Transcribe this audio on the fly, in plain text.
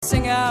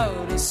sing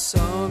out a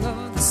song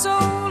of the soul.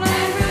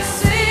 And we'll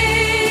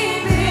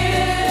sing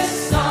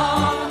this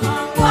song.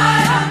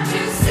 Why don't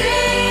you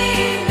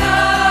sing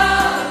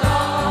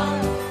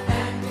along?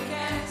 And we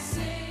can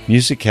sing.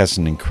 Music has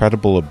an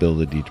incredible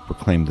ability to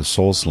proclaim the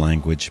soul's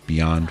language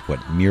beyond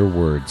what mere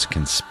words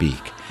can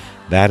speak.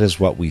 That is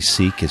what we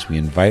seek as we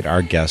invite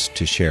our guests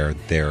to share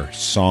their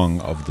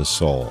song of the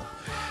soul.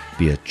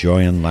 Be it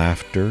joy and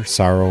laughter,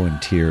 sorrow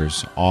and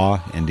tears, awe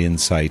and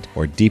insight,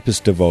 or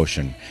deepest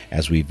devotion,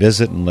 as we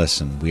visit and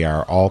listen, we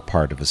are all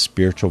part of a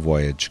spiritual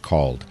voyage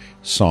called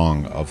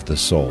Song of the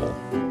Soul.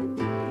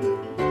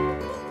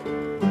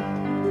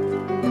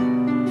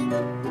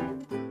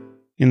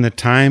 In the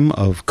time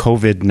of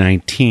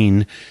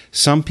COVID-19,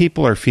 some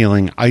people are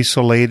feeling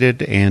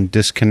isolated and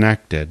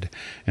disconnected,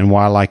 and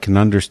while I can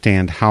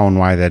understand how and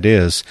why that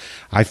is,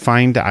 I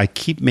find I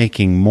keep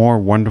making more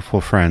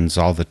wonderful friends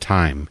all the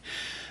time.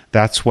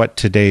 That's what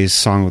today's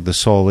Song of the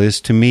Soul is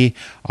to me,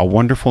 a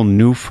wonderful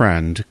new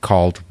friend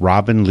called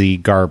Robin Lee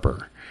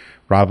Garber.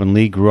 Robin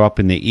Lee grew up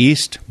in the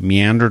East,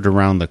 meandered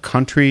around the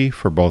country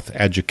for both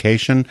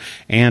education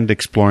and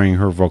exploring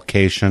her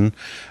vocation,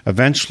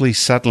 eventually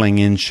settling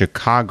in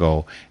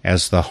Chicago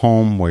as the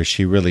home where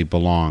she really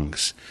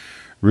belongs.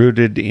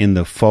 Rooted in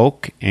the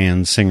folk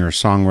and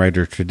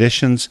singer-songwriter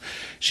traditions,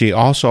 she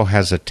also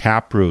has a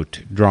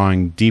taproot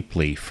drawing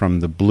deeply from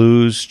the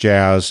blues,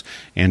 jazz,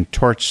 and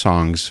torch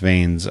songs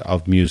veins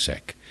of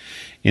music.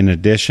 In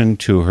addition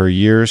to her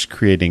years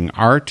creating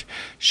art,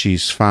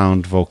 she's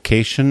found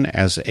vocation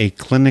as a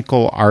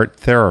clinical art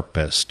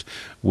therapist,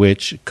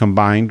 which,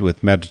 combined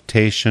with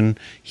meditation,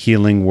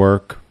 healing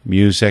work,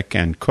 music,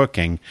 and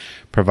cooking,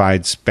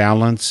 provides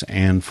balance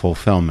and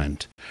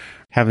fulfillment.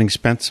 Having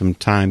spent some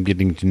time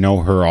getting to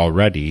know her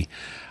already,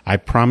 I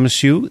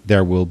promise you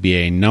there will be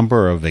a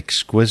number of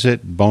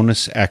exquisite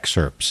bonus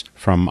excerpts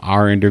from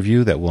our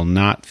interview that will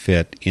not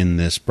fit in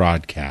this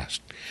broadcast.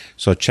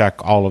 So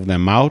check all of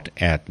them out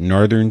at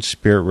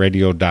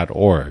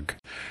northernspiritradio.org.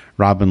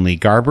 Robin Lee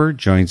Garber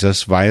joins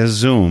us via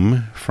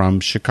Zoom from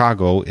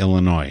Chicago,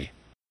 Illinois.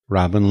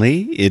 Robin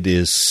Lee, it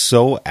is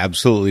so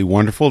absolutely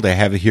wonderful to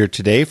have you here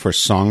today for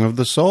Song of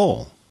the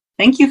Soul.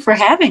 Thank you for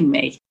having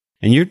me.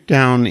 And you're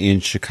down in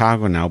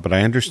Chicago now, but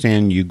I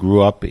understand you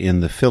grew up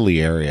in the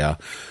Philly area.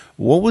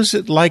 What was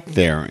it like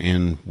there,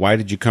 and why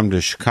did you come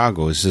to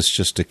Chicago? Is this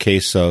just a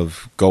case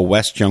of go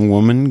west, young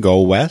woman, go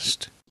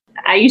west?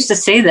 I used to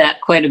say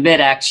that quite a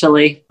bit,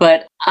 actually,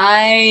 but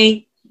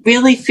I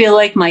really feel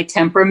like my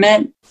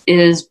temperament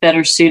is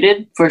better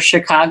suited for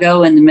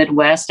Chicago and the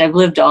Midwest. I've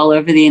lived all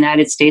over the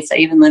United States. I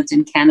even lived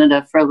in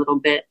Canada for a little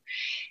bit.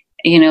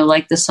 You know,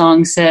 like the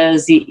song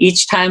says,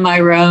 each time I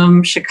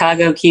roam,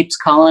 Chicago keeps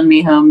calling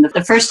me home.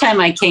 The first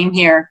time I came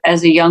here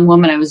as a young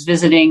woman, I was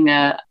visiting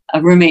a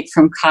roommate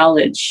from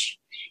college,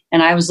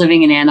 and I was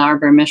living in Ann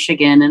Arbor,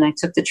 Michigan, and I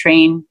took the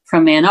train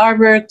from Ann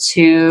Arbor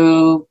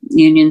to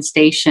Union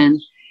Station.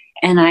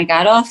 And I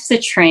got off the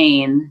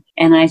train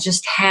and I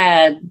just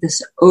had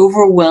this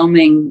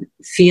overwhelming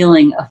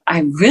feeling of, I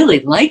really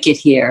like it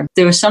here.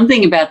 There was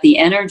something about the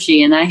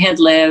energy, and I had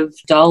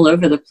lived all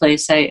over the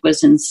place. I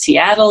was in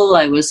Seattle,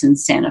 I was in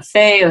Santa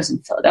Fe, I was in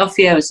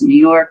Philadelphia, I was in New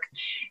York.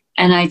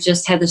 And I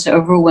just had this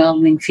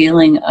overwhelming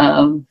feeling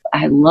of,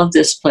 I love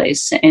this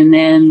place. And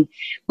then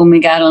when we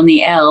got on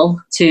the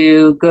L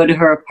to go to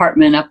her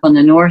apartment up on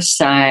the north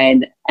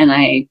side,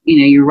 and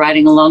you're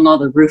riding along all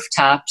the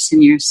rooftops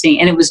and you're seeing,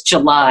 and it was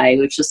July,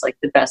 which is like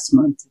the best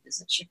month to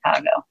visit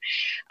Chicago.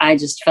 I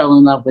just fell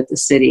in love with the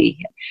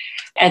city.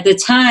 At the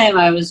time,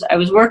 I was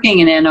working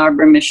in Ann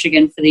Arbor,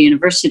 Michigan for the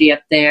university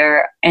up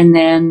there. And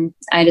then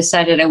I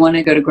decided I want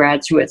to go to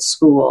graduate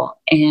school.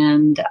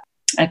 And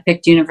I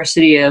picked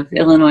University of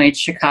Illinois at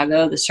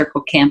Chicago, the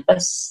Circle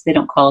campus. They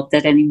don't call it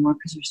that anymore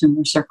because there's no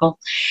more Circle.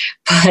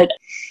 But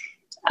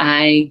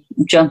I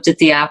jumped at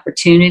the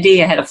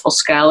opportunity. I had a full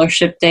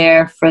scholarship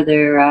there for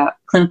their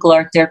clinical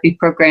art therapy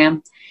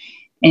program.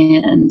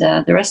 And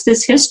the rest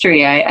is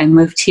history. I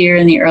moved here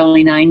in the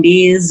early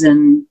 90s,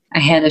 and I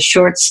had a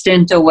short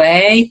stint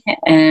away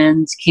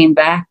and came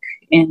back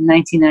in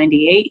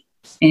 1998.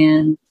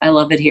 And I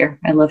love it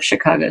here. I love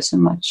Chicago so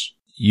much.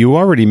 You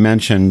already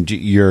mentioned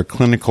your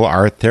clinical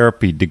art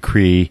therapy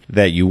degree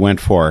that you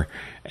went for,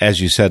 as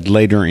you said,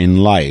 later in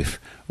life.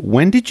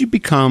 When did you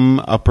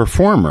become a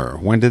performer?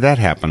 When did that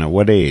happen? At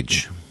what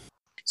age?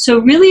 So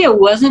really it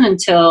wasn't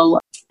until,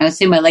 I would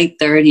say, my late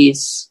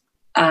 30s.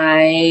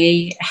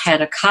 I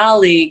had a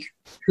colleague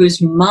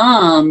whose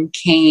mom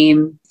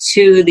came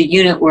to the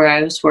unit where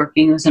I was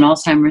working. It was an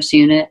Alzheimer's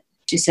unit.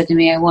 She said to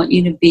me, I want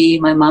you to be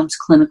my mom's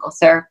clinical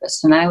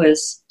therapist. And I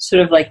was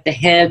sort of like the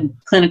head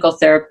clinical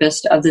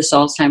therapist of this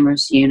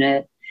Alzheimer's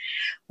unit.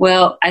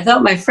 Well, I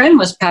thought my friend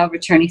was power of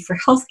attorney for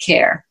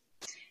healthcare.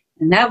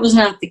 And that was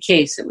not the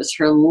case. It was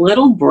her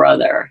little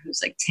brother, who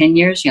was like 10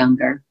 years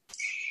younger,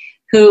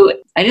 who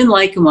I didn't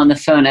like him on the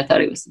phone. I thought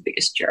he was the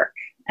biggest jerk.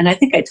 And I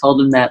think I told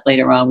him that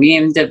later on. We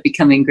ended up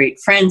becoming great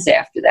friends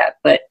after that.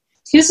 But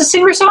he was a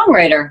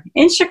singer-songwriter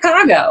in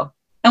Chicago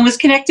and was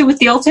connected with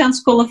the Old Town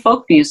School of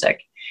Folk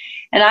Music.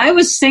 And I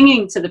was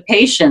singing to the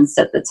patients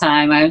at the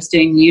time. I was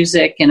doing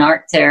music and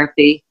art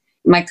therapy.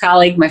 My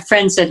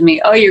friend said to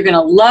me, "Oh, you're going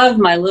to love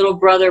my little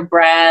brother,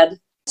 Brad."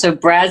 So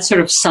Brad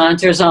sort of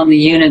saunters on the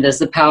unit as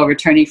the power of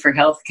attorney for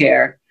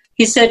healthcare.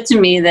 He said to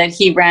me that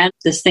he ran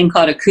this thing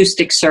called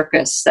Acoustic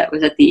Circus that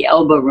was at the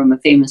Elbow Room, a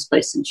famous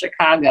place in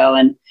Chicago,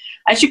 and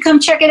I should come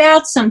check it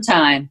out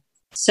sometime.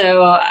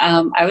 So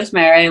I was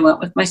married. I went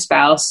with my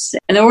spouse,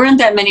 and there weren't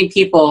that many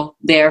people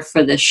there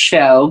for this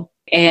show.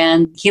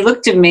 And he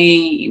looked at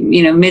me,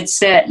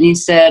 mid-set, and he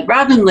said,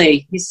 "Robin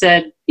Lee," he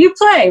said, "you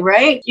play,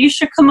 right? You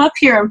should come up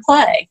here and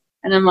play."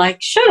 And I'm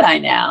like, "Should I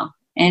now?"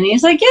 And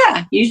he's like,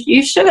 "Yeah,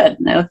 you should."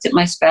 And I looked at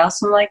my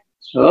spouse, and I'm like,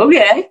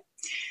 "Okay."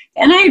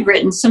 And I had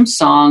written some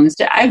songs.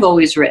 I've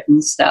always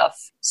written stuff.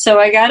 So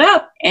I got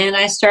up and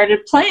I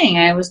started playing.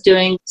 I was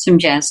doing some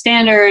jazz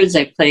standards.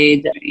 I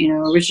played,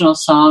 original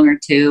song or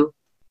two.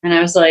 And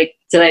I was like,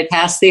 "Did I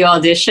pass the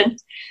audition?"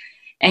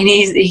 And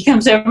he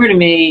comes over to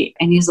me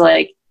and he's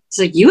like,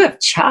 "You have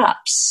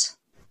chops."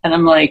 And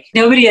I'm like,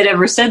 nobody had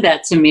ever said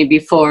that to me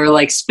before,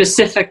 like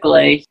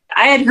specifically.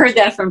 I had heard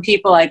that from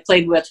people I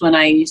played with when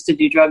I used to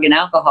do drug and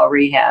alcohol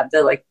rehab.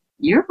 They're like,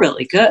 "You're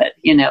really good,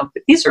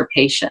 but these are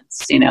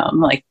patients, I'm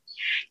like,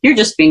 "You're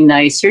just being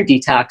nice. You're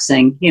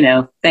detoxing,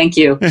 thank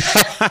you."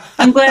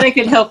 I'm glad I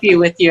could help you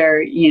with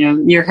your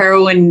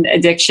heroin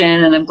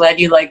addiction. And I'm glad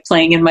you like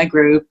playing in my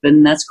group,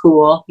 and that's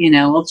cool.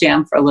 We'll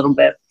jam for a little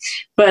bit.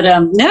 But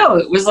no,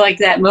 it was like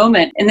that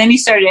moment. And then he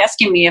started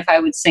asking me if I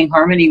would sing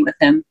harmony with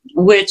him,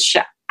 which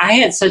I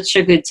had such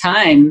a good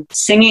time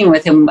singing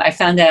with him. I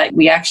found out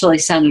we actually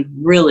sounded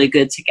really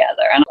good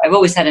together. And I've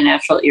always had a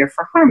natural ear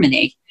for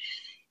harmony.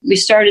 We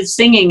started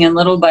singing, and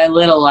little by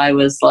little, I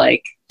was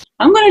like,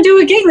 "I'm going to do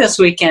a gig this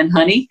weekend,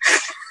 honey."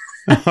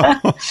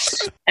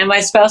 And my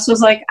spouse was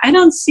like, "I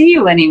don't see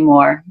you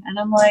anymore." And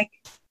I'm like,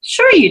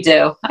 "Sure you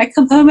do. I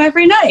come home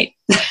every night."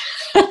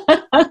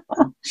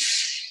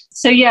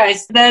 So yeah,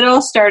 that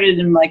all started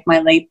in like my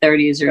late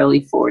 30s,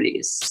 early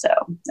 40s. So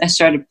I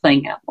started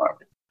playing out more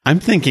with it. I'm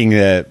thinking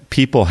that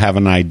people have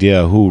an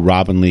idea who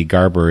Robin Lee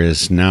Garber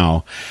is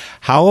now.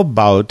 How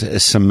about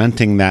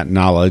cementing that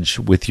knowledge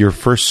with your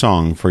first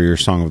song for your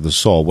Song of the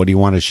Soul? What do you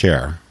want to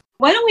share?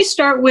 Why don't we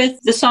start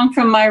with the song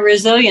from my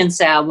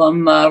Resilience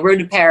album, Road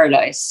to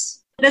Paradise.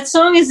 That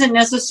song isn't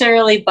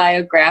necessarily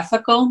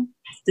biographical.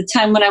 The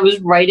time when I was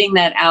writing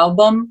that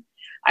album,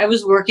 I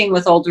was working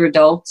with older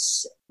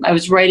adults. I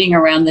was writing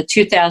around the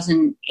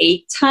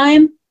 2008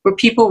 time where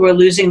people were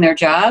losing their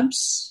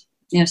jobs,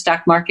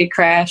 stock market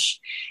crash.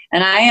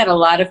 And I had a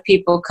lot of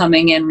people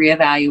coming in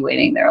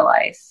reevaluating their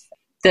life.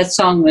 That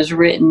song was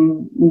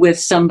written with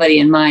somebody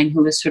in mind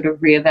who was sort of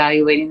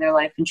reevaluating their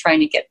life and trying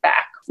to get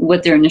back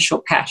what their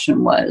initial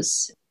passion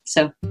was.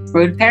 So,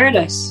 Road to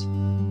Paradise.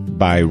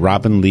 By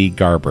Robin Lee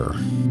Garber.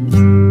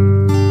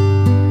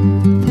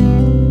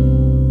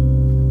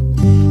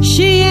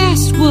 She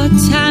asked, "What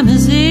time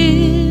is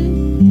it?"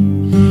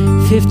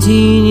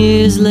 15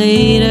 years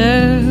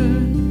later.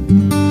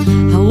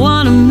 "I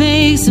want to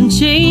make some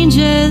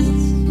changes.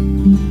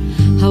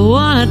 I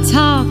want to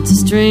talk to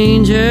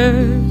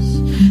strangers.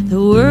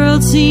 The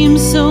world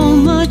seems so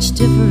much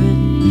different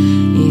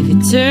if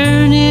you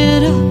turn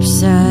it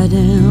upside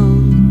down."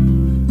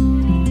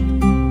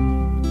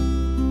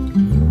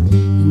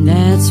 And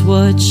that's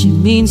what she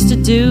means to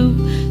do,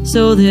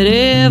 so that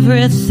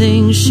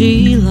everything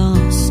she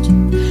lost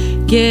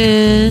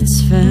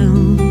gets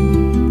found.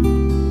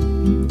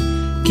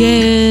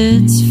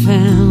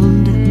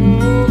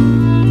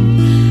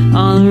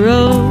 On the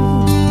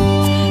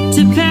road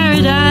to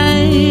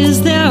paradise,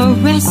 there are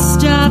rest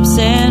stops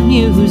and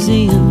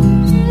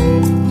museums,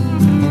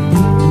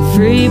 and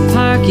free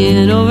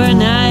parking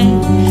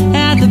overnight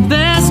at the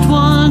best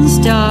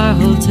one-star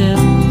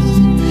hotels.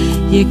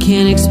 You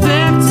can't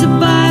expect to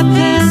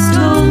bypass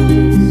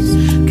tolls,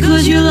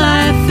 'cause your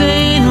life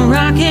ain't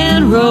rock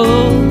and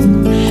roll.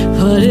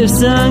 But if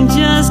sung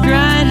just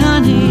right,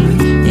 honey,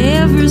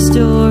 every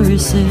story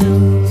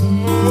sells.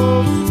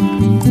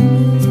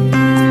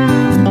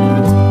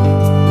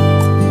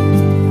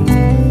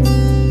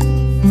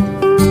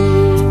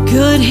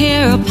 Good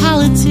hair or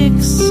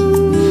politics,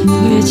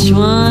 which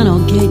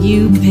one'll get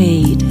you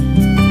paid?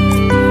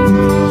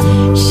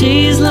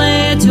 She's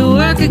late to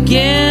work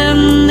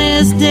again.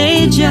 This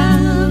day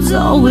job's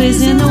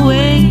always in the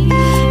way.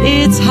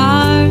 It's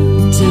hard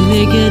to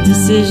make a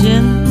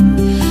decision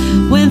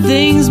when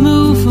things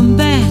move from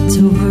bad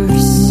to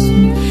worse.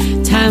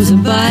 Time's a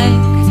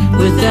bike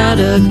without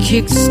a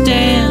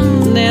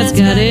kickstand that's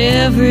got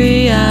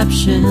every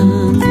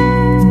option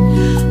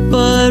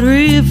but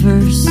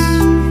reverse.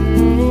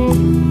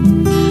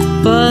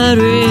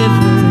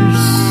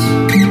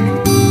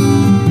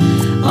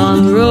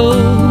 On the road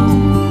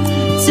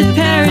to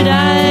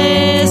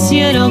paradise,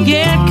 you don't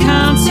get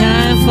comp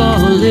time for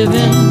a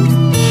living.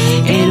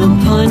 Ain't no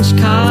punch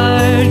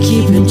card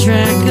keeping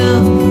track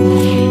of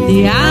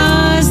the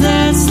hours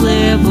that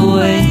slip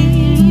away.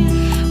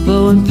 But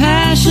when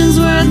passion's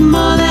worth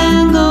more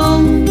than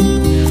gold,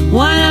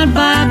 why not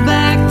buy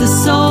back the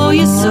soul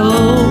you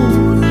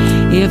sold?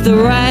 If the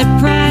right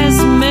price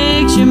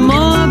makes you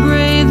more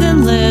brave,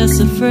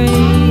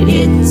 afraid.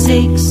 It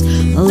takes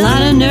a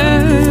lot of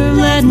nerve,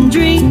 letting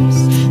dreams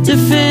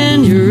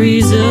defend your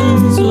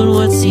reasons when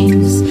what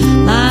seems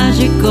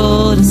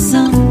logical to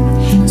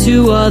some,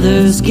 to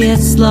others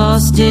gets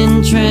lost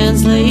in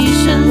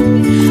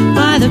translation.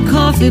 By the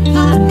coffee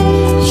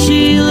pot,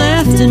 she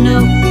left a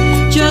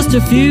note. Just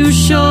a few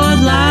short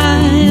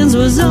lines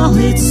was all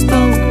it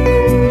spoke,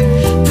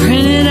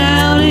 printed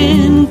out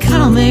in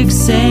Comic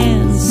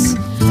Sans.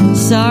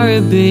 Sorry,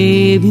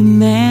 baby,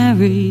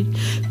 married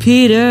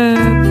Peter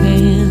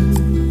Pan.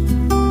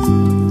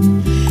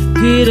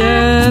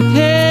 Peter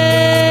Pan.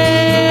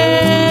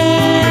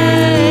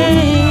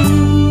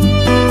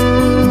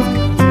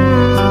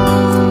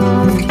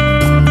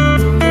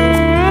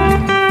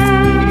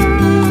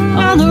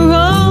 On the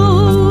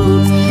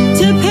road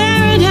to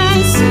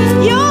paradise,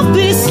 you'll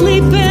be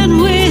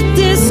sleeping with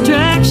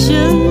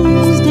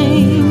distractions,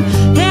 name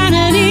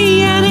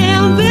vanity and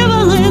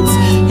ambivalence,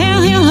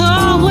 and he'll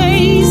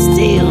always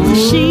steal the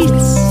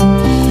sheets.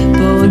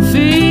 But when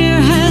fear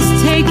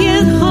has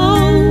taken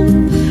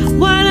home,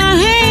 why not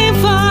aim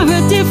for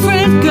a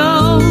different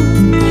goal?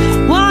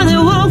 One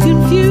that won't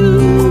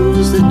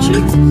confuse the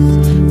truth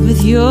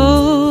with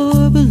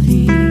your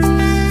beliefs.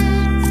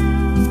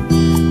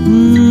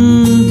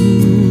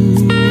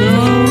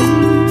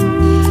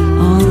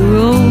 On the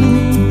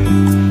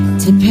road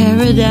to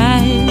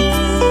paradise.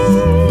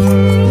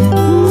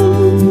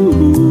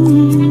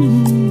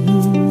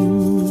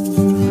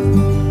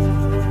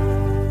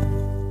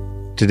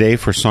 Today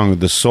for Song of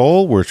the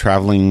Soul, we're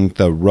traveling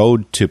the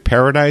road to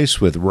paradise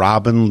with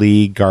Robin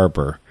Lee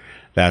Garber.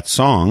 That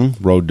song,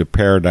 Road to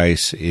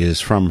Paradise,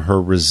 is from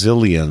her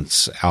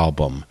Resilience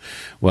album.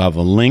 We'll have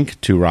a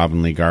link to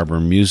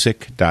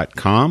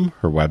robinleegarbermusic.com,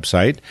 her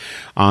website,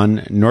 on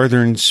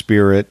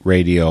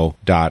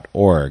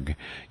northernspiritradio.org.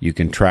 You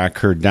can track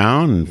her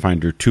down and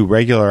find her 2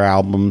 regular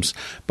albums,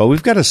 but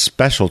we've got a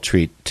special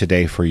treat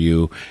today for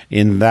you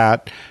in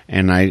that,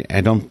 and I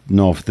don't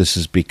know if this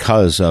is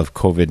because of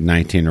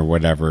COVID-19 or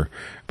whatever,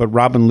 but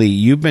Robin Lee,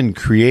 you've been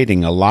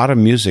creating a lot of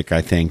music,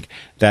 I think,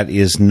 that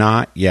is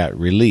not yet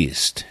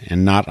released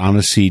and not on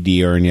a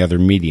CD or any other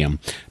medium.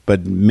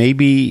 But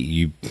maybe,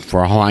 you,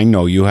 for all I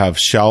know, you have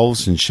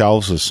shelves and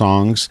shelves of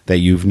songs that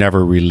you've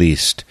never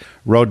released.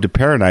 Road to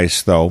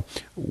Paradise, though,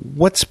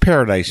 what's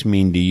paradise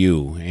mean to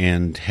you?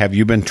 And have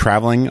you been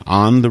traveling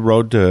on the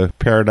road to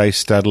paradise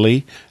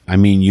steadily? I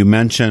mean, you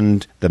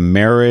mentioned the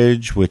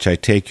marriage, which I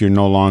take you're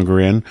no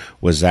longer in.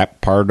 Was that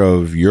part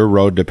of your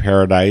road to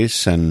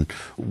paradise? And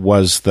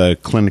was the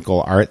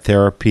clinical art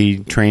therapy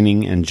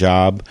training and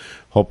job,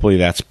 hopefully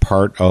that's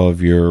part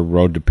of your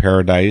road to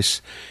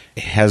paradise?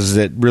 Has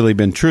it really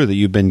been true that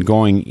you've been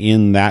going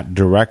in that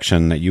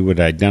direction that you would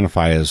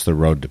identify as the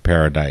road to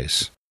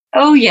paradise?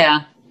 Oh,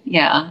 yeah.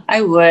 Yeah,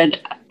 I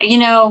would. You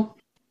know,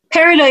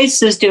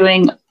 Paradise is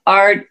doing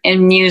art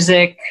and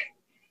music,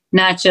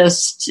 not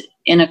just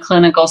in a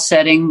clinical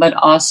setting, but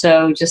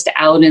also just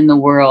out in the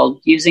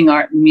world, using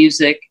art and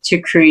music to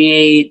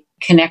create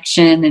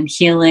connection and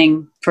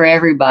healing for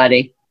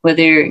everybody.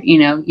 Whether, you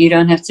know, you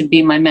don't have to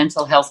be my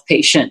mental health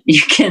patient.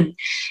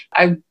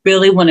 I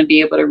really want to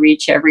be able to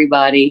reach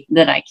everybody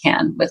that I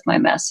can with my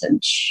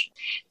message.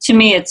 To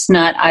me, it's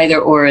not either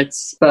or,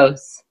 it's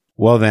both.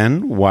 Well,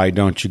 then, why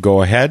don't you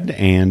go ahead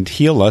and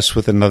heal us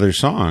with another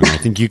song? I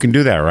think you can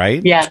do that, right?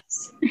 Yes.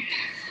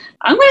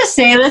 I'm going to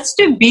say, let's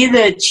do Be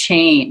the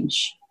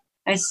Change.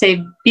 I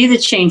say, be the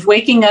change.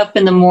 Waking up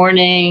in the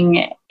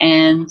morning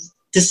and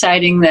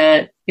deciding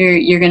that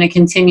you're going to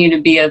continue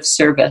to be of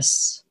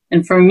service.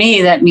 And for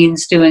me, that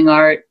means doing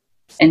art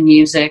and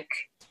music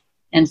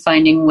and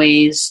finding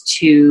ways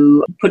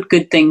to put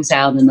good things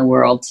out in the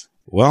world.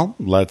 Well,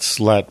 let's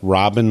let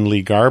Robin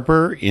Lee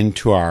Garber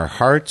into our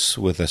hearts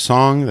with a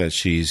song that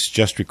she's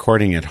just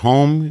recording at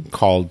home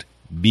called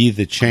Be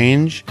the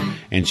Change.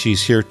 And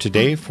she's here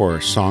today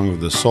for Song of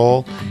the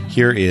Soul.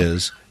 Here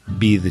is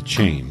Be the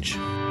Change.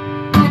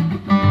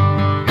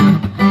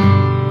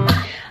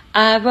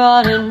 I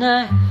brought a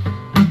knife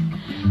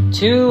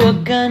to a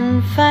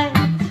gunfight.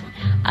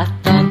 I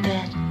thought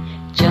that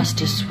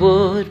justice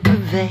would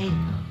prevail.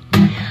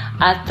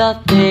 I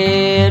thought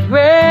they'd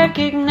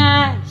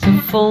recognize a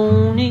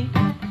phony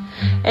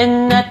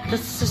and that the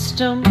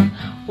system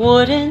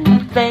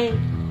wouldn't fail.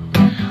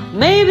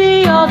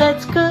 Maybe all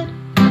that's good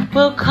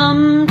will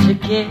come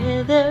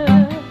together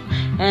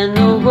and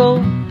the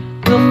road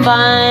will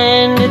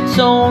find its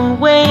own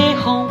way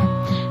home.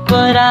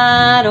 But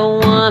I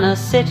don't want to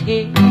sit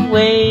here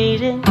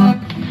waiting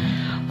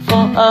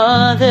for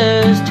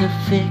others to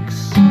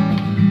fix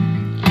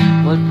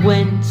what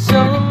went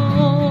so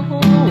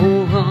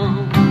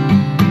wrong.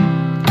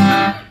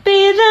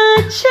 Be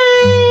the change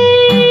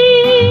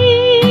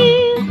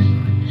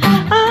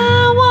I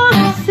want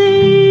to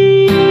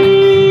see.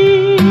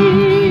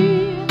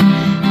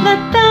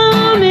 Let the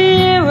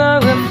mirror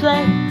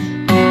reflect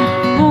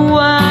who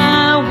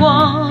I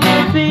want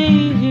to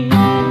be.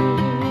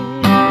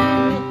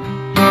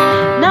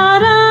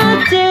 Not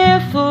a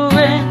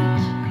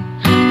different,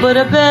 but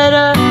a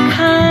better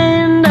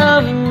kind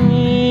of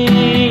me.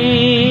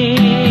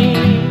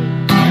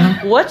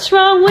 What's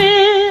wrong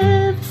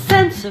with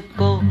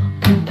sensible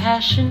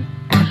compassion?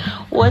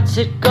 What's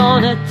it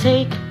gonna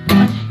take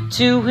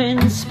to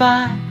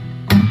inspire?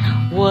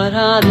 What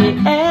are the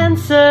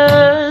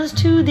answers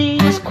to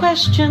these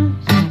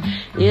questions?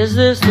 Is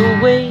this the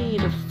way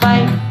to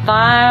fight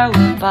fire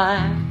with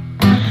fire?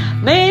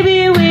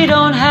 Maybe we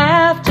don't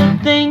have to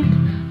think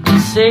the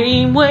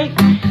same way.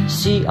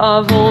 See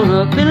our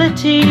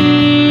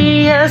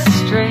vulnerability as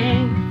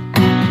strength.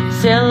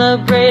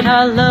 Celebrate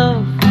our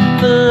love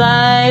for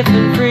life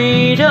and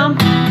freedom.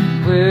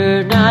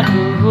 We're not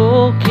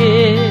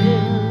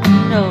broken,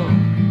 no,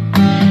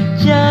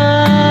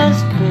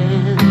 just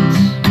bent.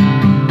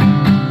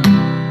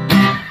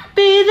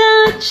 Be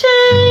the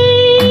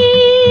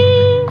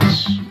change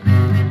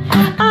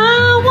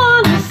I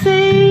wanna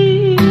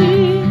see.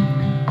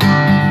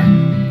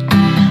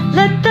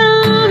 Let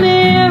the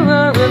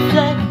mirror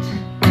reflect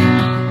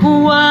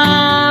who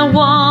I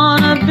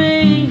wanna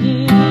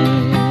be.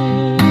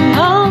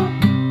 Oh,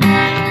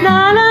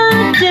 not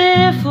a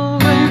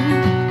different,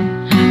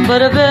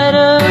 but a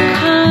better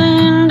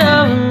kind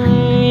of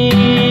me.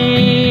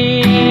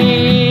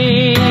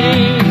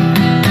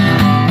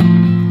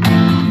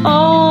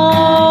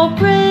 Oh,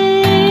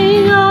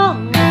 bring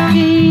on the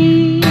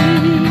peace.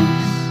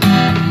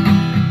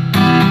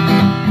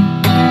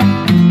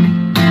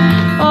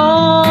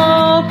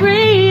 Oh,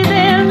 breathe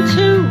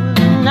into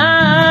the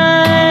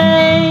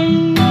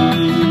night.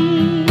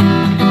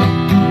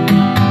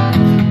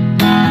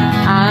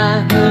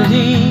 I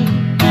believe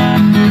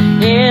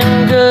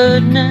in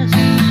goodness,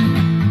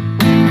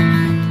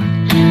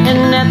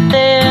 and that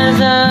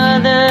there's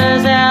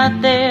others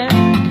out there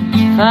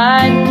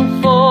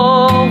fighting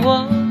for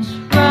what's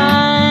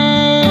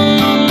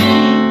right.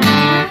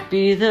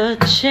 Be the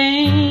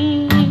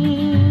change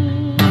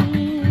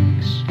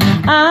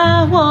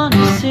I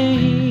wanna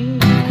see.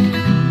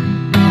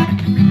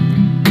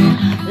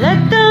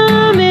 Let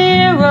the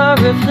mirror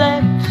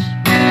reflect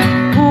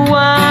who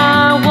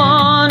I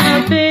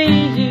wanna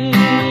be.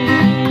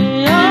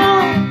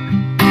 Oh,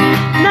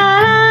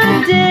 not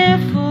a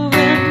different,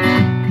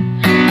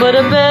 but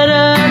a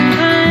better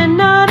kind,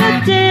 not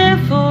a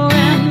different,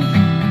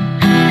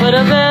 but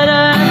a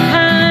better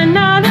kind,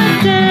 not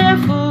a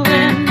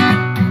different,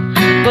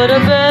 but a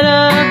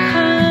better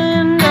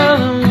kind of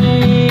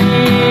me.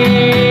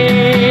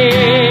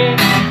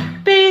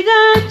 Be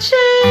the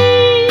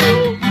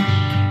change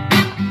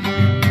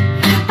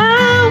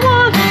I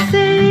wanna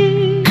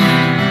see.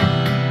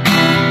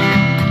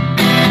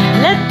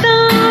 Let the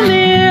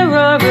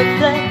mirror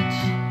reflect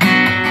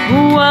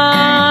who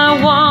I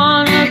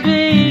wanna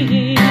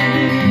be.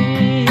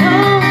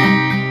 Oh,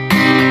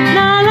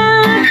 not a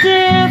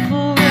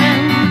different,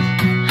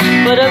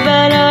 but a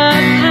better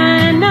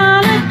kind,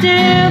 not a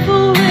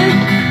different,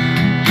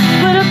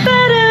 but a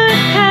better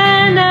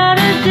kind, not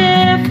a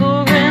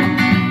different,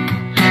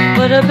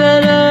 but a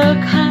better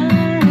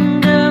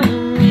kind of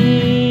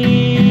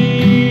me.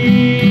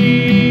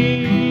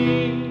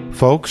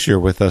 Folks, you're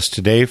with us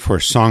today for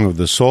Song of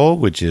the Soul,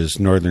 which is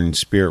Northern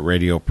Spirit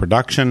Radio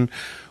production.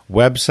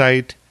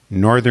 Website,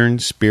 Northern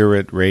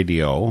Spirit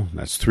Radio,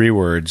 that's 3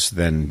 words,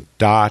 then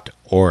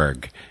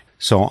 .org.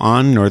 So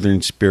on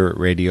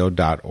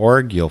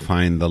northernspiritradio.org, you'll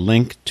find the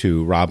link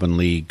to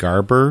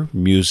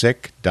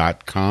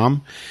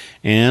RobinLeeGarbermusic.com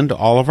and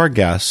all of our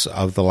guests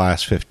of the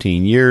last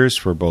 15 years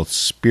for both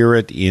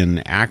Spirit in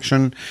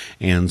Action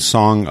and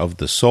Song of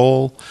the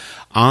Soul.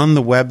 On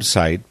the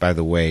website, by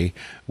the way,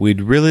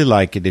 we'd really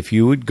like it if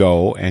you would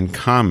go and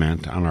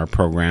comment on our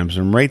programs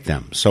and rate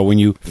them. So when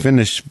you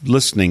finish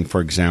listening,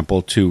 for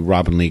example, to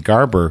Robin Lee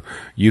Garber,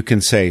 you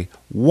can say,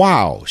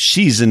 wow,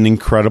 she's an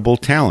incredible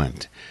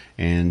talent.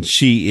 And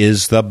she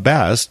is the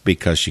best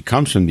because she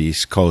comes from the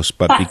East Coast,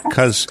 but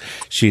because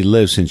she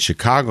lives in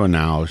Chicago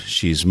now,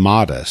 she's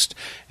modest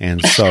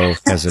and so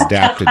has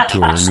adapted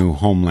to her new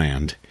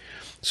homeland.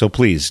 So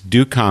please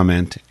do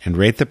comment and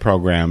rate the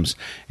programs,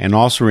 and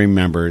also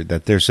remember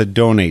that there's a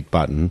donate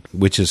button,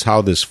 which is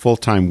how this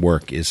full-time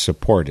work is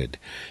supported.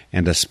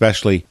 And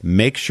especially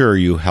make sure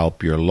you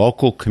help your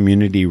local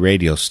community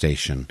radio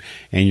station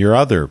and your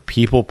other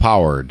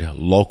people-powered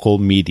local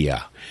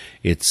media.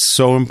 It's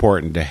so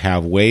important to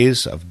have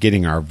ways of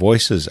getting our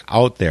voices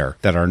out there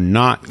that are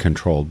not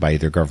controlled by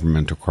either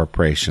government or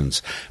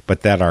corporations,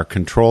 but that are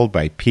controlled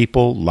by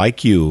people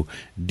like you,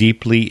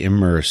 deeply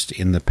immersed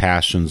in the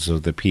passions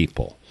of the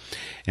people.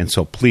 And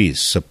so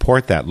please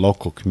support that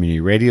local community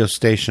radio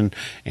station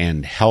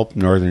and help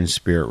Northern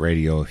Spirit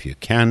Radio if you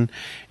can.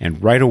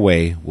 And right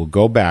away, we'll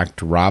go back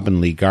to Robin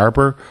Lee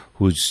Garber,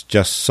 who's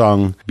just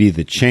sung Be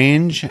the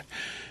Change.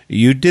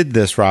 You did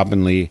this,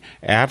 Robin Lee,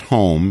 at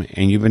home,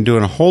 and you've been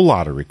doing a whole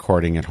lot of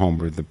recording at home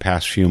over the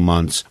past few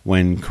months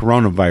when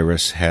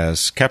coronavirus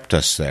has kept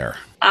us there.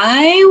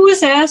 I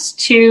was asked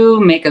to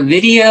make a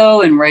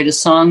video and write a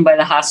song by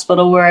the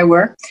hospital where I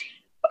work.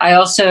 I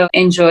also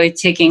enjoy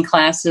taking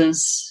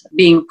classes,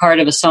 being part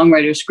of a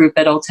songwriters group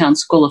at Old Town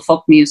School of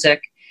Folk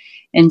Music.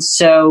 And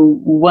so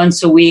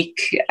once a week,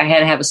 I had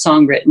to have a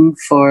song written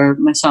for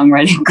my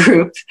songwriting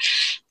group.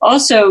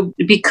 Also,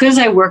 because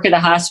I work at a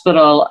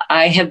hospital,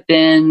 I have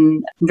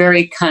been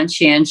very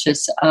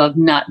conscientious of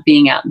not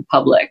being out in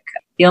public.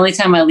 The only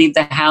time I leave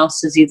the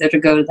house is either to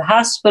go to the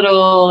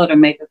hospital or to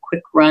make a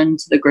quick run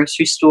to the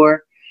grocery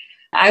store.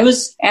 I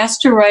was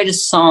asked to write a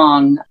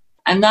song.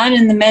 I'm not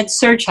in the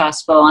med-surg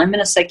hospital. I'm in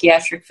a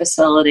psychiatric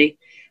facility.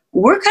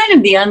 We're kind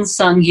of the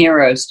unsung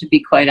heroes, to be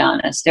quite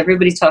honest.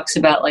 Everybody talks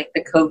about like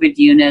the COVID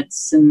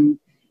units and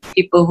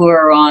people who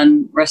are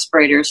on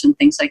respirators and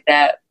things like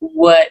that.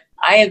 What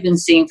I have been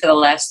seeing for the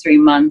last 3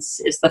 months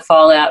is the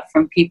fallout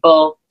from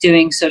people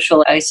doing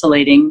social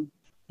isolating.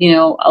 You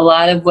know, a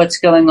lot of what's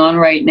going on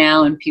right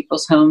now in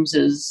people's homes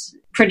is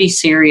pretty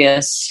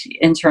serious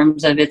in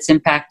terms of its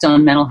impact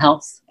on mental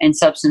health and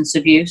substance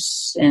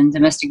abuse and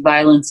domestic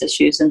violence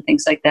issues and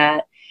things like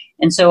that.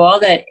 And so all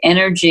that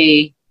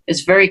energy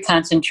is very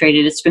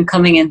concentrated. It's been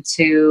coming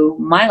into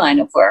my line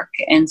of work.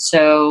 And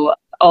so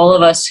all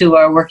of us who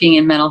are working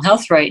in mental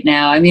health right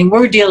now, I mean,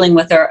 we're dealing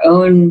with our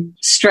own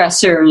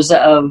stressors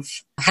of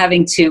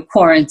having to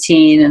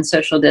quarantine and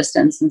social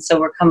distance. And so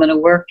we're coming to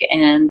work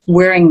and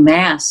wearing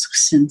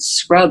masks and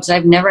scrubs.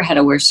 I've never had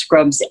to wear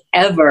scrubs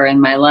ever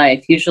in my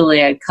life.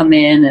 Usually I'd come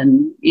in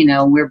and, you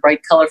know, wear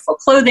bright, colorful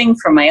clothing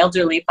for my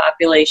elderly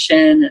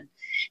population. And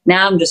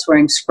now I'm just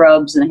wearing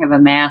scrubs and I have a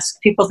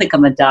mask. People think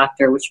I'm a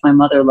doctor, which my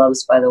mother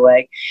loves, by the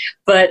way.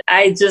 But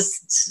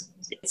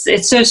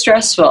it's so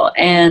stressful.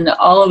 And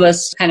all of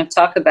us kind of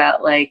talk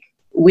about, like,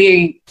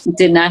 we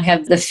did not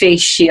have the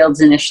face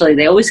shields initially.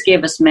 They always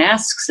gave us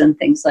masks and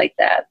things like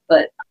that.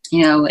 But,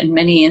 you know, in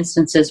many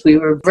instances, we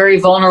were very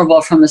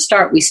vulnerable from the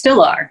start. We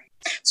still are.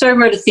 So I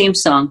wrote a theme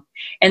song.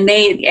 And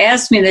they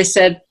asked me, they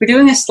said, we're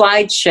doing a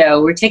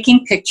slideshow. We're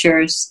taking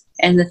pictures.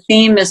 And the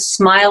theme is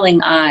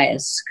smiling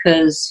eyes.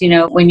 Because, you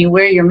know, when you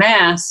wear your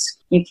mask,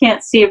 you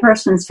can't see a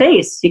person's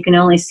face. You can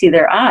only see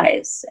their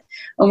eyes.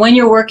 And when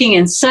you're working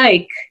in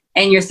psych,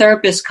 and your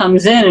therapist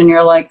comes in and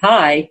you're like,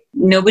 hi,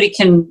 nobody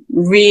can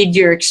read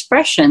your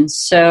expressions.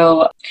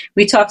 So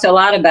we talked a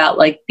lot about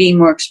like being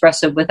more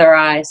expressive with our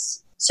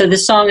eyes. So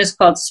this song is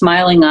called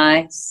Smiling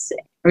Eyes.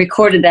 I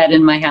recorded that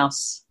in my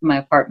house, in my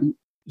apartment.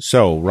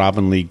 So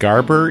Robin Lee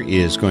Garber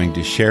is going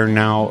to share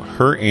now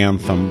her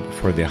anthem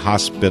for the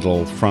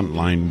hospital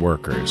frontline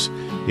workers.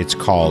 It's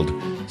called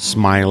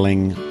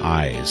Smiling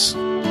Eyes.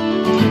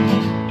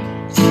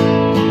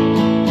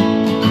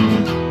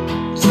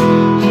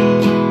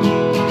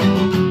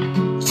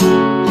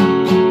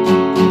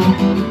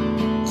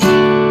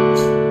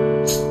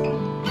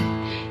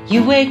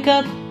 You wake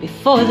up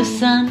before the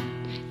sun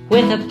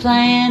with a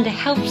plan to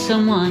help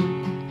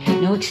someone.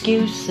 No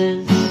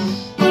excuses,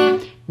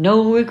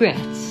 no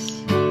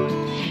regrets.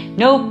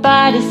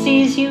 Nobody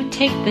sees you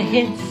take the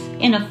hits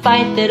in a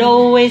fight that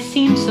always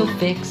seems so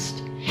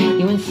fixed.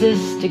 You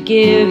insist to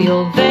give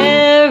your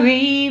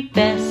very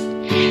best,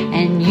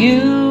 and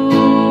you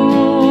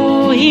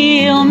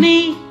heal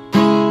me.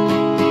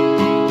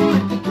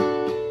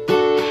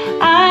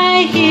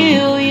 I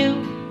heal you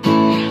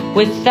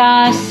with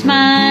our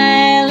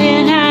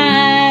smiling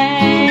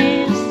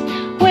eyes.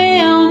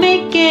 We'll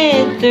make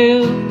it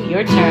through.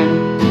 Your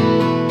turn.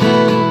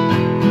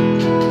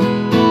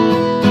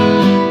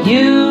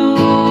 You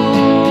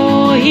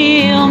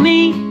heal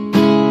me.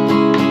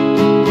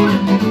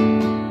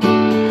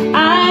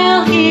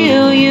 I'll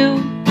heal you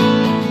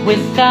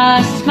with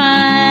our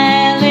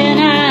smiling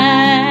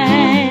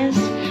eyes.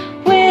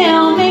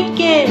 We'll make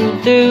it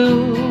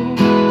through.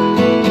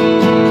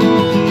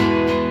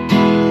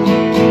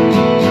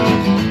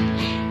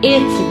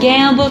 It's a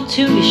gamble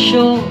to be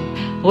sure,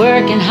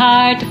 working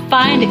hard to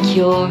find a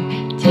cure.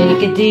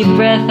 Take a deep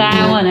breath,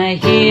 I wanna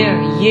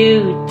hear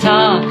you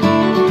talk.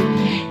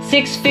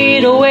 6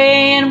 feet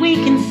away and we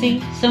can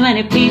see so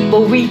many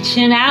people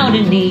reaching out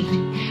in need.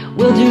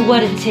 We'll do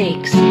what it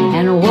takes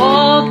and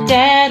walk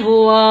that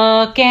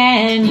walk,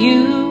 and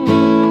you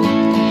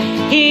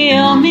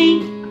heal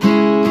me.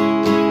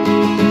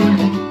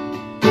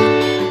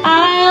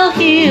 I'll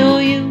heal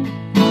you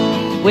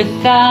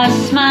with our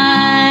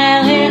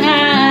smiling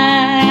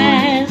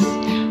eyes.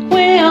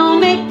 We'll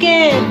make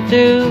it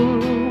through.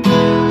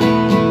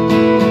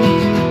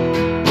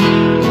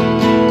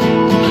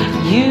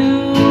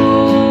 You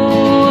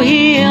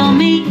heal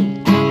me.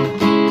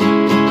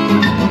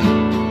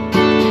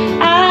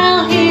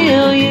 I'll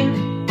heal you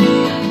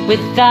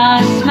with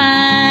our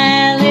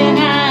smiling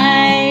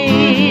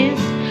eyes.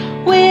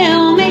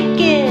 We'll make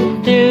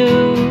it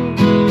through.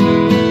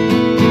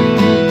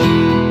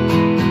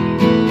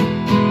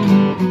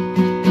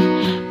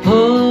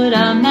 Put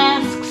our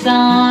masks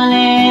on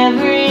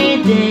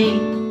every day.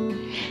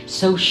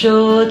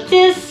 Social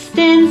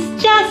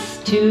distance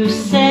just to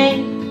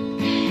say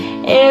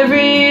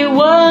every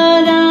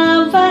one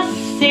of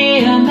us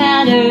here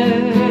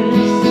matters.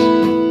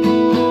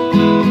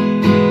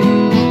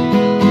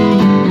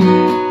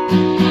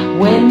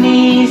 When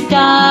these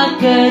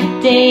darker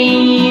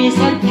days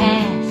have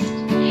passed,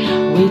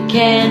 we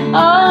can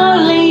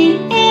all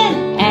lean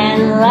in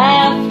and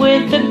laugh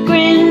with a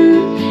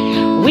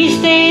grin. We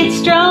stayed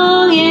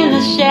strong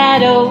the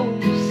shadows.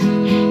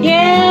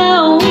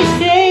 Yeah, we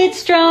stayed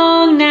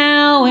strong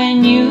now,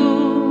 and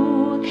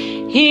you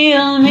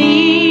heal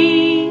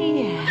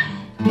me,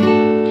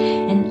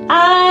 and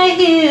I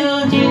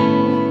healed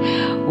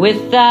you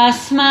with our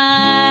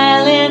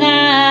smiling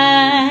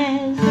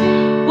eyes.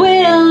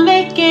 We'll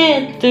make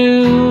it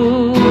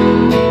through.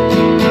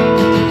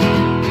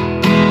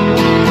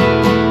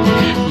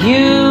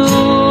 You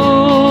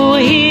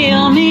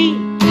heal me,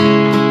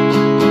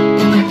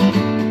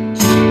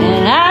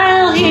 and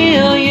I'll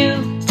heal you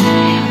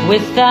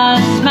with our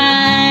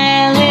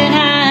smiling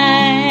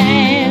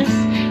eyes.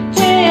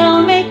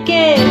 We'll make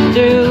it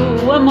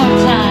through. One more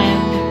time.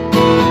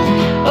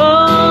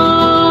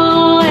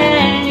 Oh,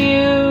 and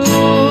you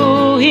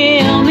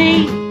heal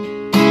me.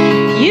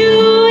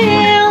 You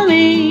heal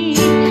me.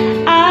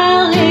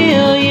 I'll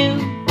heal you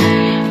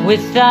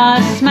with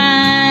our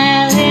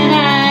smiling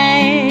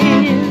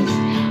eyes.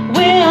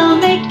 We'll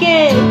make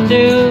it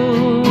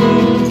through.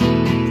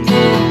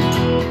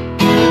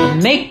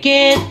 Make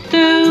it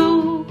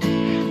through.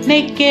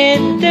 Make it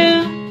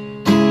through.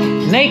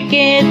 Make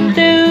it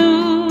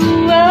through.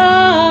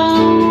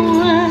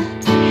 Oh,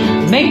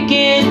 make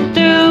it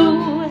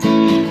through.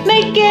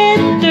 Make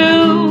it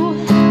through.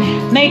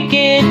 Make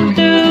it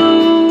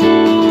through.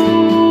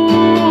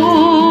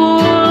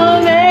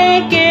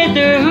 Make it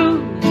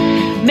through.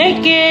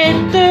 Make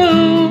it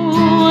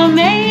through.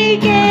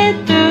 Make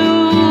it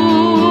through.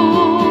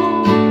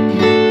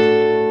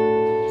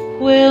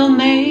 We'll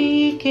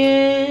make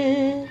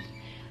it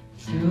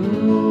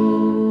through.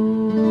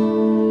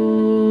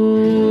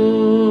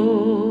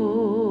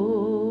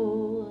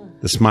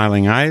 The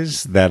smiling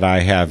eyes that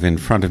I have in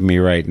front of me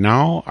right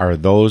now are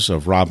those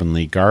of Robin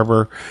Lee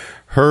Garber.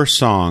 Her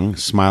song,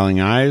 Smiling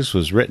Eyes,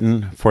 was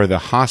written for the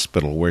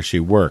hospital where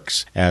she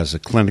works as a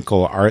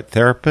clinical art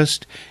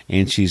therapist,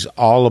 and she's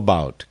all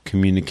about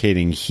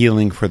communicating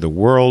healing for the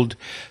world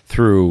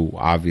through,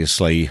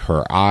 obviously,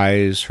 her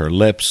eyes, her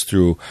lips,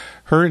 through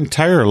her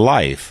entire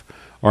life.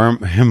 Or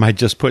am I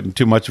just putting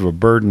too much of a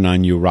burden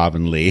on you,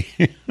 Robin Lee?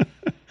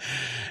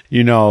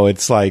 You know,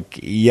 it's like,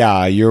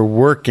 yeah, you're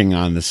working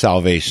on the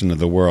salvation of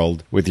the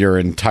world with your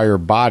entire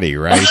body,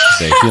 right?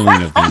 The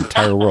healing of the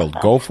entire world.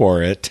 Go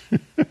for it.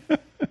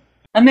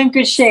 I'm in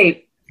good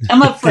shape.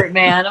 I'm up for it,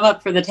 man. I'm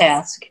up for the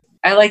task.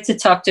 I like to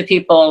talk to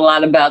people a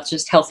lot about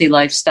just healthy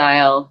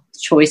lifestyle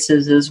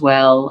choices as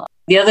well.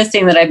 The other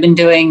thing that I've been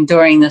doing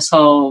during this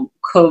whole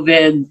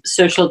COVID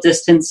social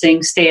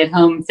distancing,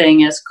 stay-at-home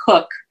thing is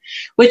cook,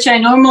 which I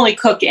normally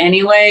cook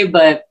anyway,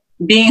 but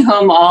being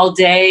home all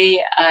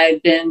day,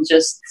 I've been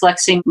just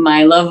flexing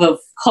my love of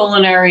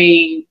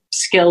culinary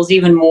skills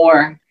even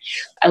more.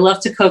 I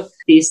love to cook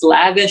these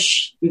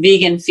lavish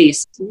vegan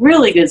feasts.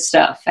 Really good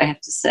stuff, I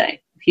have to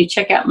say. If you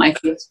check out my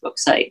Facebook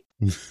site.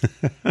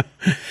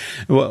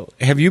 Well,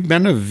 have you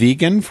been a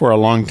vegan for a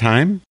long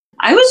time?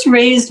 I was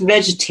raised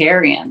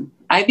vegetarian.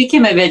 I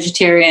became a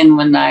vegetarian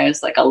when I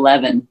was like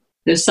 11.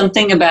 There's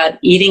something about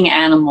eating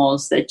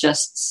animals that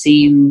just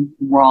seemed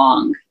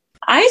wrong.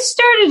 I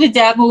started to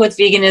dabble with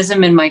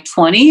veganism in my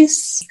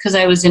 20s because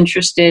I was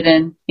interested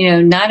in,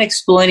 not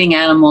exploiting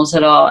animals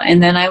at all.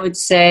 And then I would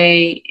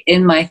say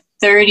in my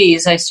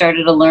 30s, I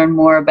started to learn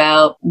more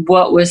about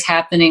what was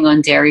happening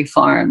on dairy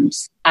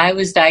farms. I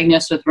was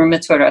diagnosed with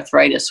rheumatoid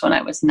arthritis when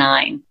I was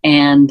 9.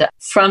 And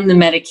from the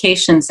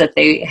medications that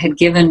they had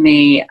given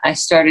me, I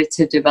started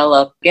to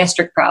develop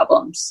gastric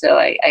problems. So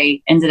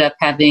I ended up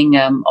having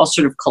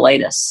ulcerative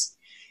colitis.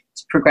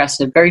 It's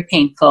progressive, very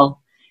painful.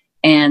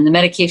 And the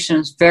medication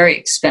was very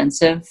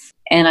expensive.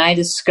 And I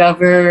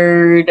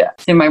discovered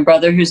through my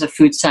brother, who's a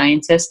food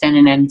scientist and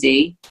an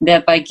MD,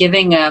 that by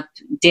giving up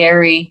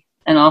dairy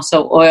and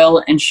also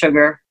oil and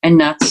sugar and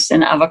nuts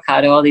and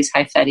avocado, all these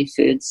high-fatty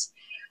foods,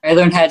 I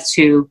learned how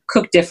to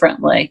cook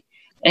differently.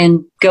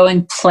 And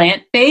going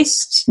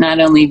plant-based, not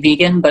only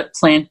vegan, but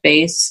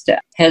plant-based,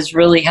 has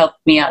really helped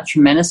me out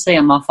tremendously.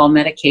 I'm off all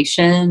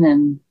medication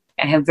and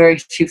I have very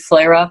few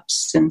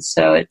flare-ups. And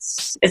so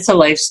it's a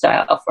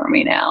lifestyle for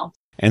me now.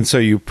 And so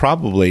you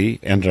probably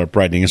ended up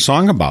writing a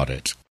song about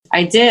it.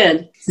 I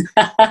did.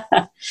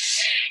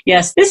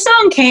 Yes, this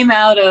song came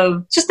out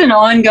of just an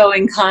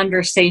ongoing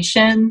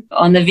conversation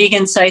on the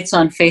vegan sites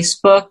on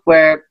Facebook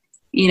where,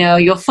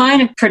 you'll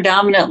find a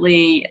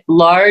predominantly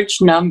large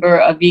number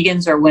of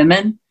vegans are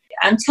women.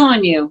 I'm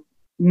telling you,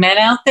 men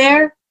out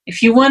there,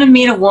 if you want to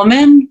meet a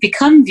woman,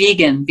 become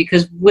vegan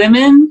because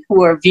women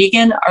who are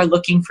vegan are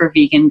looking for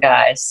vegan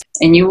guys.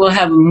 And you will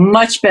have a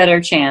much better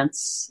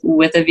chance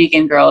with a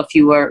vegan girl if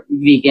you are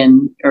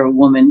vegan or a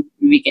woman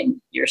vegan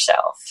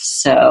yourself.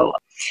 So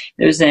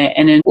there's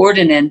an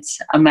inordinate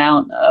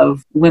amount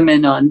of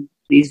women on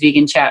these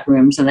vegan chat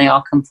rooms and they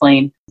all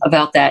complain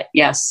about that.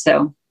 Yes,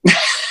 so.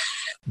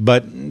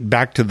 But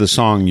back to the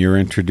song you're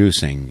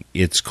introducing.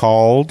 It's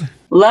called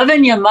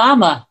Lovin' Your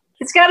Mama.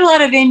 It's got a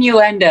lot of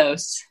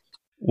innuendos.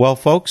 Well,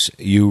 folks,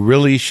 you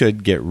really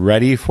should get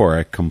ready for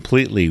a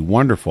completely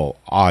wonderful,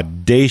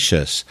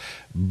 audacious,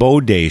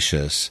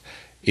 bodacious,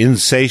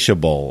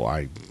 insatiable,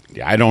 I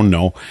I don't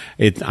know.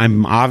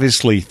 I'm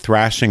obviously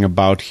thrashing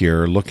about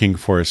here looking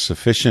for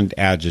sufficient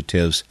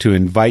adjectives to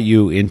invite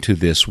you into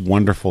this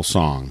wonderful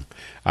song.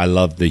 I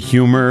love the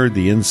humor,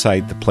 the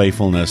insight, the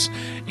playfulness,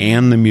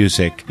 and the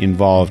music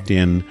involved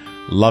in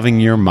Loving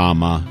Your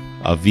Mama,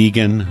 a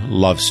Vegan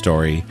Love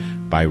Story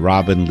by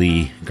Robin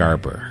Lee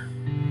Garber.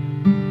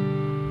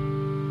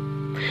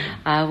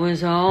 I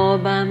was all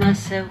by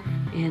myself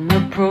in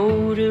the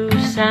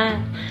produce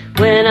aisle.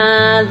 When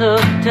I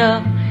looked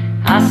up,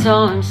 I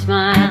saw him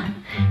smile.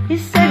 He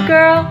said,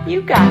 "Girl,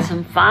 you got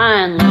some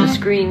fine little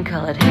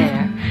screen-colored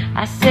hair."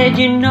 I said,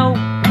 "You know,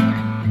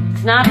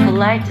 it's not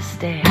polite to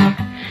stare."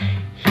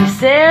 He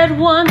said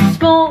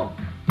once more,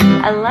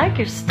 "I like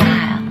your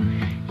style.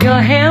 Your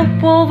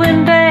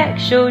hemp-woven bag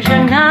shows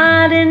you're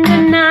not in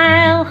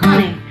denial.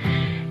 Honey,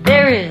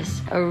 there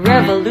is a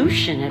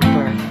revolution at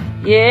birth.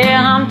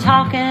 Yeah, I'm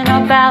talking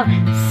about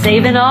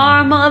saving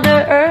our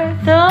Mother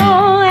Earth.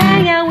 Oh,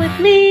 hang out with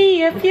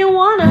me if you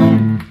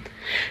wanna,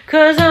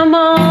 'cause I'm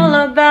all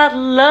about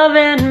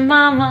loving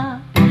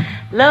mama,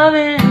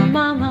 loving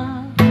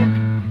mama,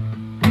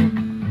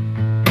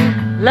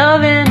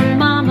 loving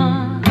mama."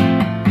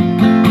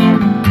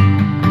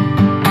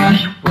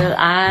 Well,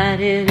 I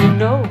didn't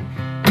know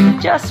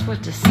just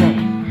what to say.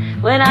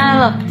 When I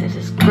looked at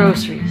his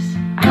groceries,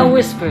 I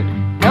whispered,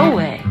 "No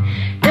way."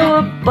 There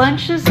were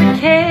bunches of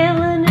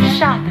kale in his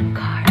shopping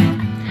cart,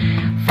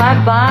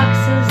 5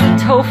 boxes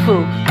of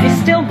tofu, he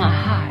stilled my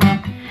heart.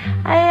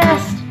 I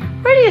asked,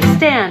 "Where do you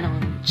stand on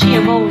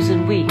GMOs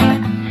and wheat?"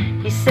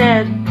 He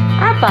said,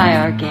 "I buy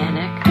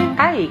organic,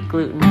 I eat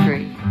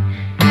gluten-free.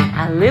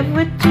 I live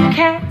with 2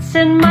 cats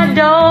and my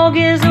dog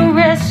is a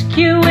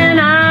rescue, and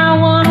I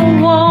want a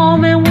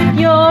woman with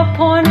your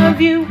point of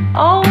view.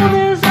 Oh,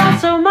 there's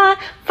also my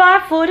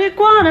 5-foot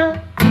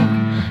iguana,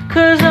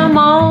 'cause I'm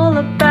all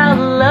about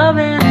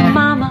loving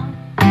mama,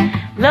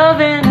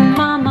 loving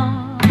mama,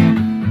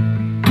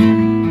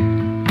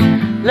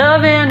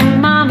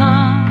 loving mama."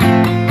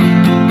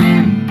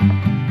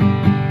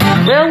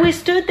 Well, we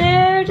stood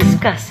there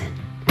discussing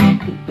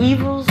the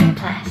evils of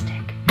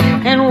plastic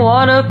and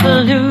water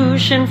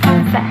pollution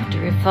from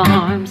factory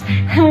farms,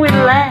 and we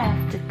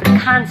laughed at the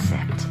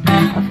concept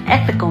of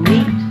ethical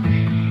meat,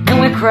 and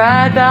we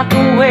cried about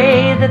the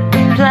way that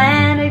the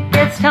planet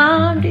gets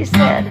harmed. He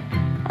said,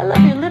 "I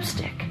love your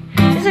lipstick.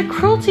 Is it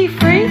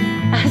cruelty-free?"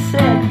 I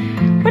said,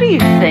 "What do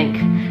you think?"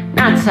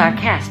 Not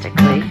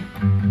sarcastically.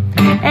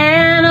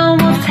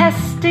 "Animal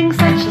testing,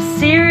 such a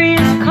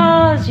serious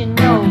cause. You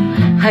know,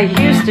 I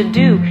used to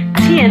do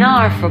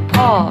TNR for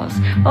paws.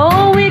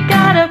 Oh, we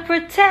gotta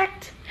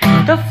protect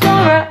the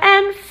flora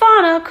and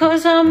fauna,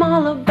 'cause I'm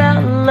all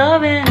about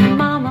loving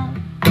mama,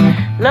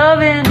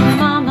 loving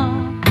mama,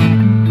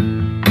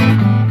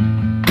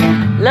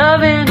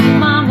 loving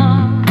mama."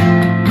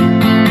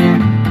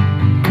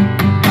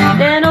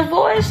 Then a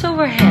voice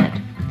overhead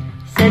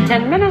said,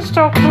 "10 minutes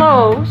till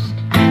closed."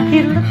 He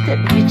looked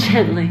at me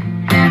gently.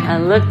 I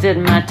looked at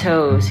my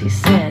toes. He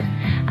said,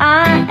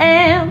 "I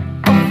am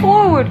a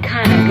forward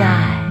kind of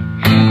guy,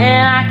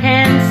 and I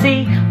can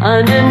see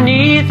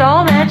underneath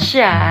all that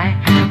shy.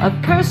 A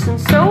person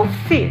so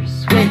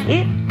fierce when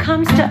it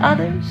comes to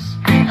others.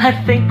 I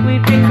think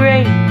we'd be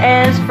great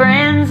as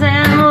friends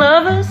and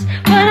lovers,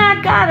 but I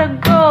gotta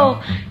go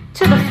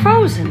to the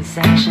frozen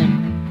section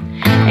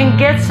and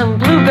get some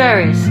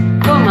blueberries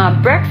for my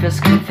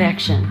breakfast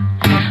confection.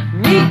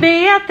 Meet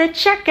me at the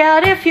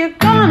checkout if you're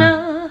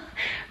gonna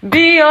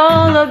be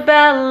all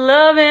about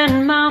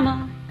loving mama,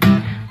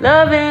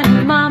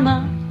 loving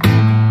mama,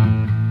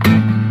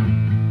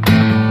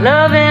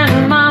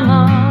 loving mama."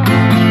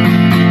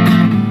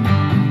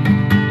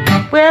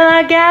 Well,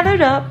 I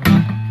gathered up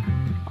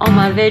all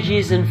my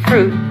veggies and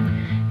fruit,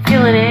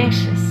 feeling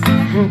anxious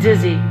and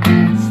dizzy,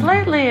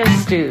 slightly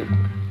astute.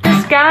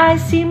 This guy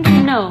seemed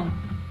to know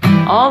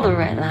all the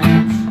right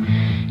lines.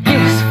 He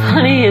was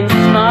funny and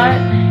smart,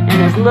 and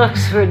his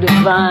looks were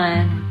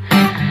divine.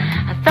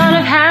 I thought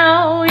of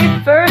how he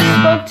first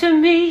spoke to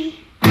me,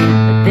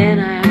 but then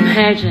I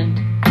imagined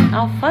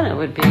how fun it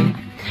would be,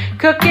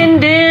 cooking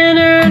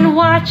dinner and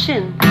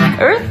watching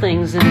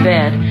Earthlings in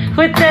bed,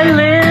 with that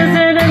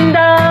lizard and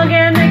dog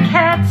and the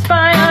cats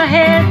by our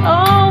head.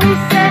 Oh, he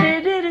said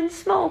he didn't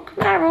smoke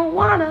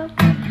marijuana,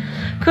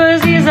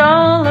 'cause he's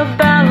all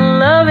about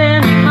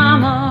loving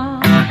mama,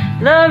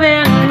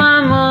 loving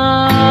mama,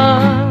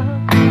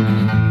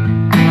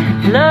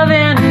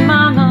 loving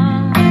mama.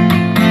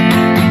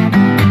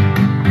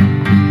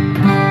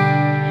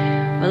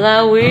 Well,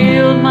 I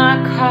wheeled my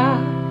cart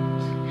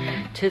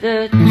to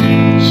the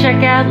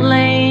checkout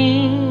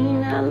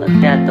lane. I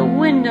looked out the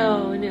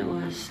window and it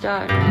was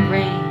starting to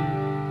rain,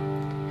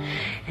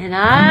 and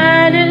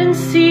I didn't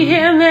see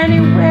him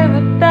anywhere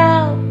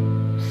about,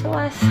 so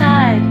I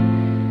sighed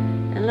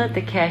and let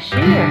the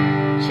cashier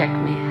check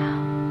me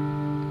out.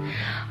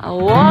 I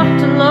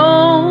walked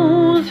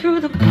alone through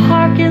the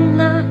parking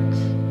lot.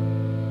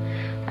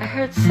 I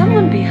heard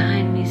someone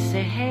behind me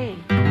say, "Hey,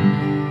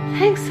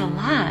 thanks a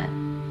lot."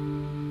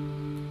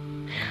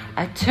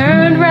 I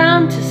turned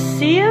round to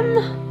see him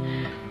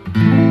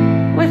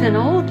with an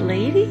old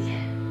lady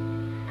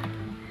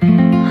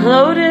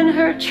loading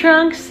her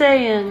trunk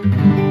saying,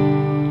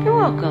 "You're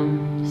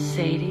welcome,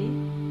 Sadie."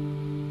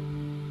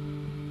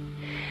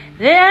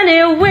 Then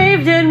he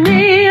waved at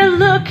me,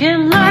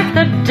 looking like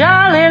the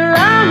Dalai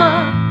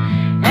Lama,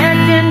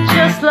 acting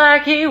just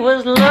like he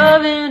was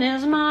loving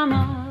his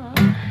mama,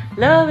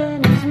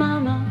 loving his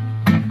mama,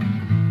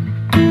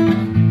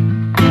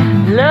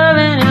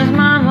 loving his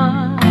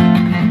mama,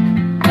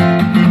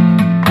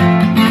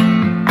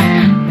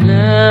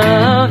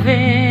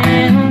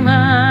 loving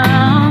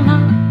mama,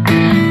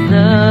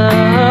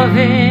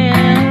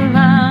 loving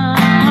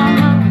mama,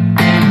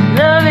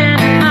 loving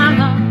mama, loving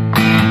mama,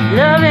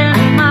 loving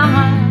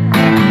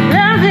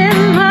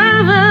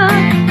mama,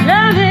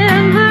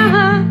 loving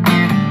mama,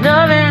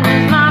 loving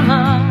his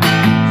mama.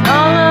 It's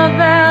all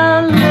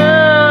about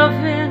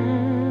loving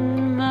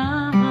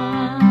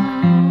mama.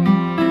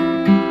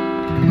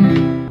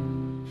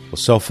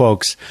 So,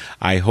 folks,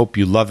 I hope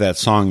you love that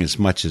song as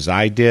much as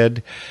I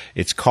did.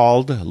 It's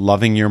called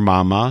Loving Your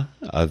Mama,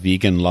 a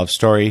vegan love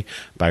story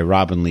by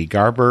Robin Lee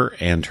Garber,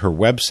 and her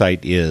website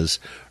is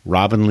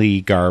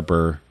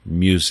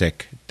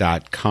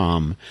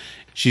robinleegarbermusic.com.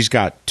 She's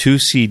got 2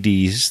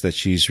 CDs that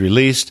she's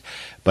released,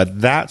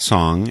 but that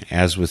song,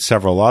 as with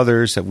several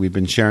others that we've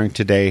been sharing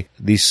today,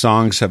 these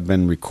songs have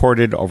been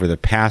recorded over the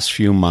past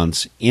few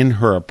months in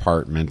her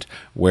apartment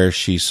where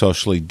she's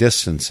socially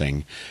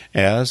distancing,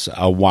 as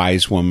a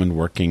wise woman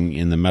working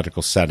in the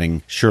medical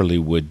setting surely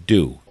would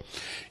do.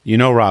 You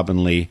know,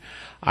 Robin Lee,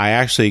 I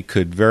actually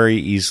could very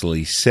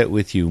easily sit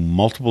with you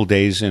multiple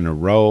days in a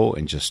row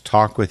and just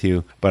talk with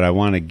you, but I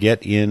want to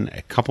get in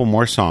a couple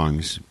more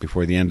songs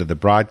before the end of the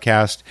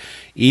broadcast.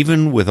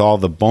 Even with all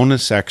the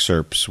bonus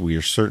excerpts we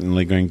are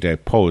certainly going to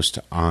post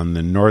on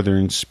the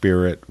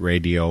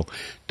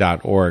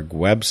northernspiritradio.org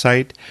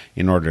website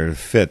in order to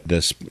fit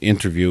this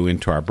interview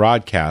into our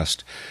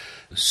broadcast.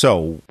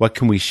 So, what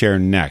can we share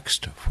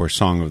next for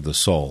Song of the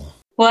Soul?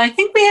 Well, I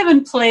think we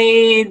haven't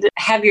played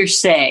Have Your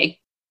Say.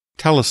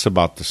 Tell us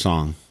about the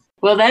song.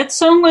 Well, that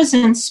song was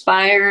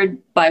inspired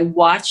by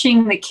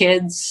watching the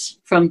kids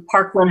from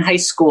Parkland High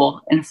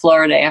School in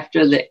Florida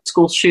after the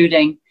school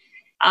shooting.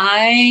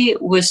 I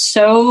was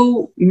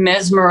so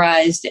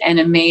mesmerized and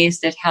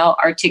amazed at how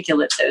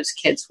articulate those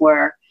kids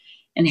were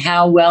and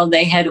how well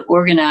they had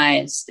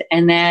organized,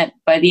 and that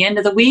by the end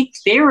of the week,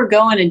 they were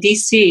going to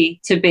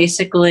DC to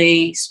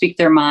basically speak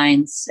their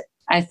minds.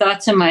 I thought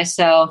to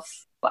myself,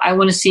 I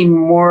want to see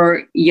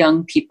more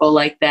young people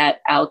like that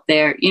out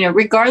there. You know,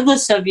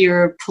 regardless of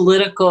your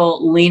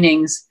political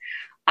leanings,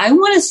 I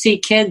want to see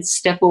kids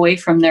step away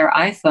from their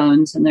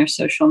iPhones and their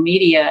social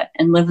media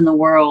and live in the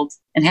world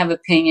and have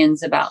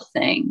opinions about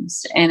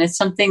things. And it's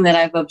something that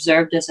I've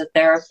observed as a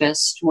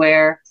therapist,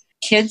 where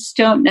kids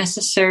don't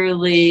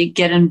necessarily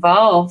get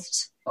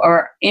involved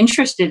or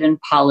interested in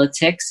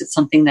politics. It's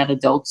something that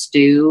adults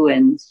do.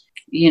 And,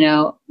 you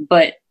know,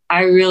 but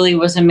I really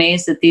was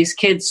amazed that these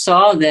kids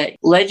saw that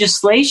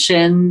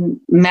legislation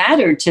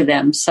mattered to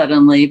them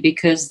suddenly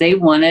because they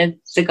wanted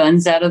the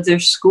guns out of their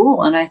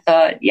school. And I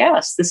thought,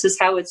 yes, this is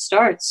how it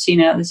starts. You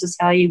know, this is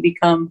how you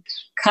become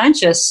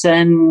conscious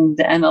and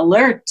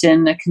alert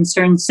and a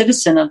concerned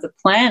citizen of the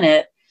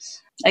planet.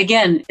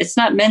 Again, it's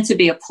not meant to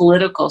be a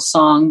political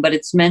song, but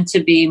it's meant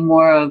to be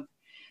more of,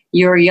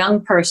 you're a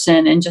young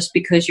person, and just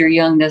because you're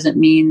young doesn't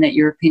mean that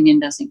your opinion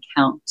doesn't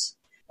count.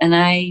 And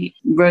I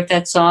wrote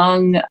that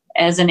song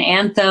as an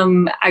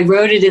anthem. I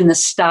wrote it in the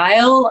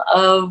style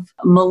of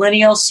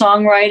millennial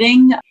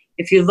songwriting.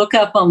 If you look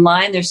up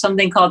online, there's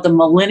something called the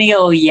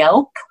Millennial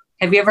Yelp.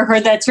 Have you ever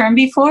heard that term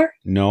before?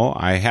 No,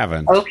 I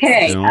haven't.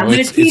 Okay, No, I'm going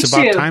to teach you. It's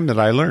about time that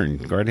I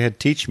learned. Go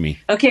ahead, teach me.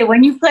 Okay,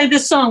 when you play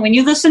this song, when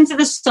you listen to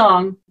the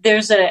song,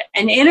 there's an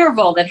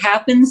interval that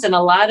happens in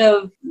a lot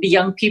of the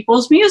young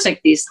people's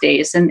music these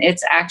days. And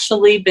it's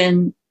actually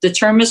been, the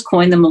term is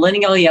coined, the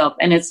Millennial Yelp.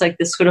 And it's like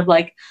this sort of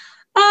like,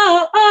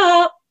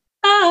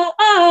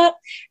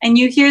 and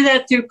you hear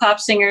that through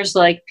pop singers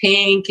like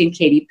Pink and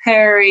Katy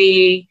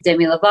Perry,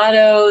 Demi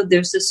Lovato.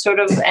 There's this sort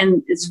of,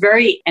 and it's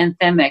very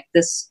anthemic.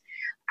 This,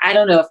 I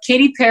don't know if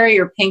Katy Perry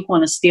or Pink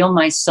want to steal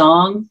my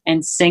song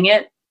and sing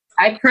it.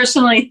 I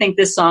personally think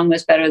this song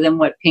was better than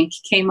what Pink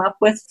came up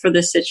with for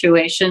this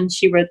situation.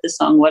 She wrote the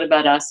song, What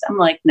About Us? I'm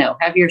like, no,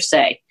 have your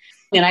say.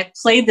 And I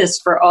played this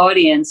for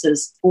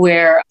audiences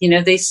where, you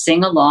know, they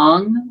sing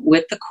along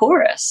with the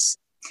chorus.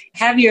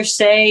 Have your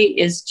say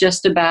is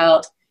just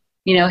about,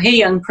 you know, hey,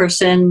 young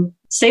person,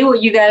 say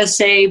what you got to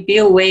say, be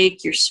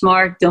awake, you're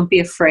smart, don't be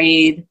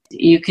afraid.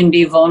 You can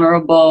be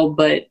vulnerable,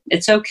 but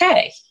it's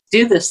okay.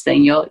 Do this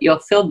thing, you'll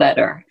feel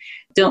better.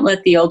 Don't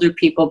let the older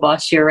people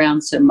boss you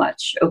around so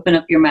much. Open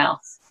up your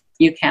mouth.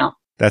 You count.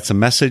 That's a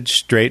message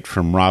straight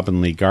from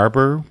Robin Lee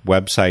Garber,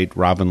 website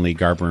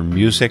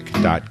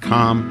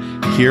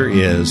robinleegarbermusic.com. Here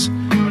is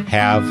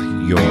Have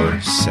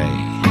Your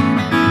Say.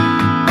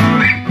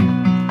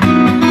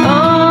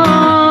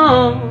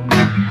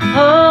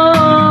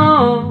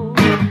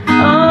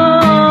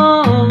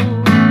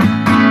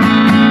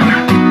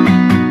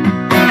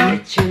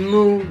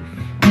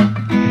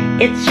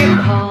 It's your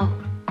call.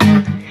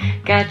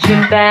 Got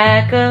your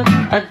back up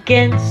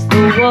against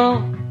the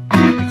wall.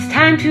 It's time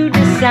time to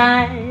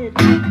decide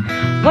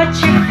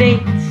what's your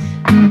fate.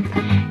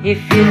 If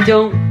you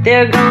don't,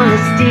 they're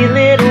gonna steal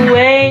it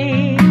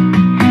away.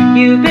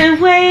 You've been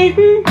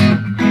waiting,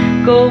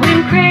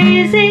 going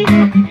crazy,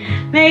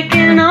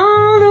 making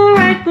all the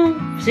right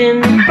moves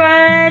in the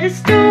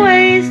brightest of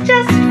ways.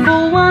 Just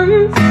for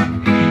once,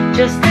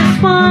 just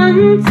this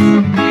once,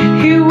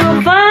 you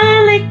will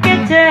finally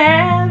get to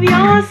have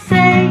your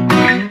say.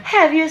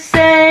 Have your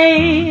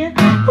say.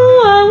 Ooh,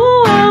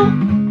 oh, oh.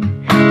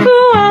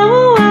 Ooh,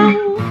 oh, oh.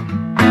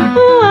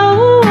 Ooh,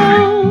 oh,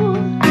 oh.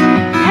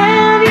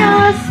 Have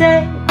your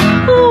say.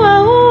 Ooh,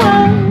 oh,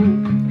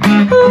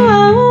 oh. Ooh,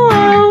 oh,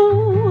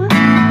 oh.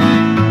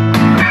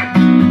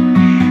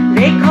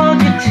 They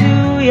called you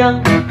too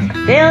young,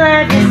 they'll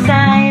have your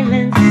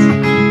silence.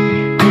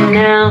 And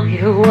now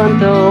you want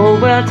the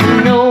whole world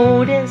to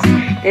notice.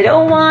 They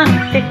don't want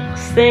to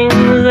fix things,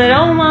 they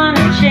don't want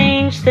to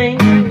change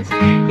things.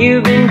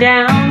 You've been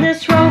down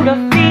this road of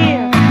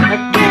fear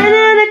again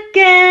and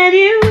again.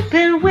 You've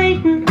been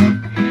waiting,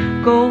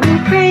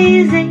 going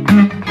crazy,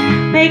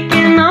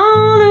 making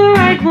all the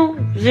right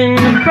moves in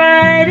the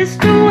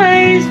brightest of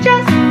ways.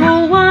 Just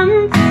for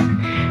once,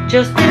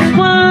 just this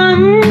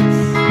once,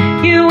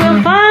 you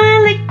will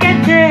finally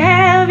get to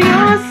have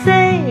your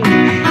say.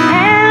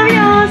 Have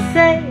your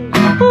say.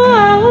 Ooh,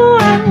 oh,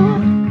 oh.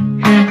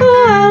 Ooh,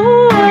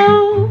 oh,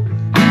 oh.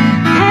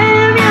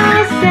 Have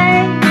your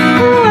say.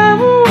 Ooh,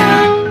 oh,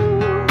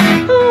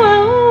 oh. Ooh,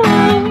 oh,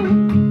 oh.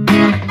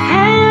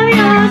 Have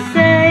your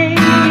say.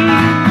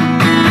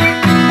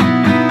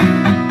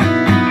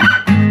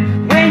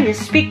 When you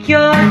speak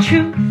your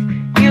truth,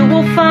 you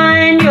will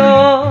find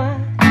your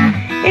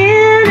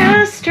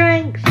inner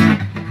strength.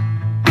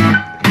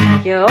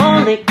 You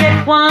only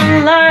get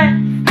one life,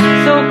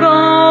 so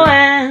go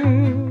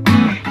and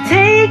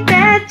take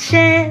that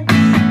chance.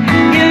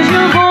 Use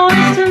your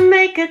voice to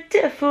make a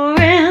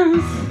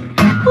difference.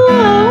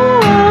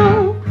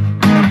 Ooh,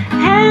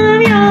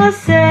 have your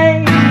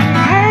say,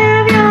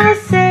 have your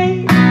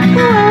say.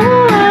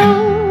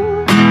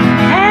 Ooh,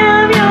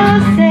 have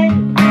your say,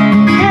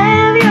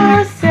 have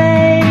your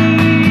say.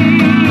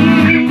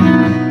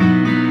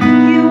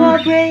 You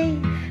are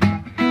brave,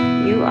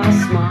 you are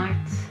smart.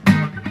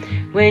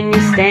 When you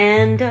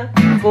stand up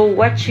for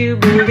what you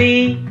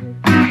believe,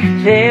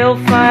 they'll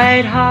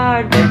fight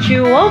hard, but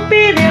you won't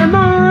be their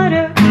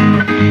martyr.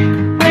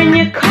 When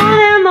you call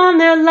them on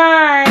their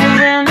lies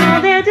and all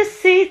their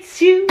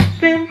deceits, you've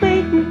been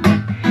waiting,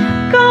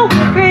 go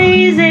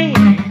crazy,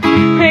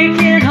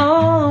 making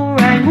all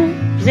the right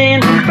moves in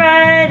the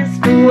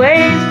brightest of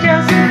ways.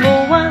 Just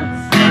for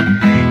once,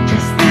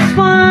 just this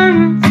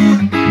once,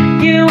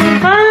 you will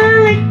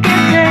finally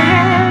get to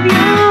have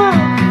your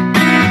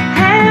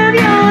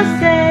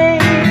say,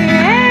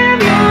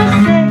 have your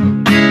say,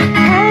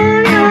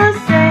 have your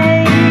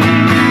say.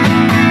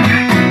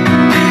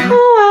 Ooh,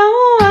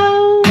 oh,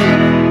 oh.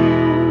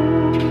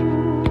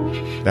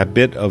 That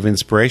bit of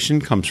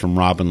inspiration comes from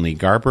Robin Lee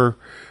Garber.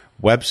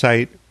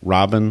 Website,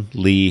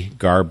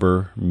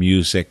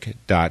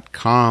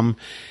 robinleegarbermusic.com.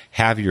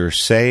 Have Your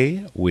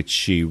Say, which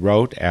she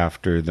wrote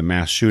after the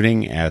mass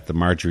shooting at the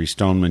Marjorie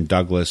Stoneman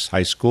Douglas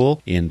High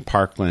School in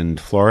Parkland,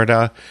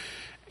 Florida.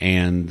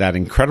 And that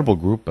incredible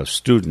group of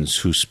students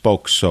who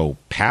spoke so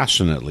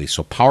passionately,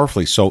 so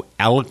powerfully, so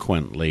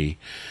eloquently.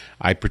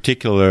 I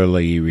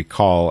particularly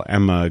recall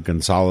Emma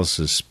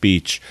Gonzalez's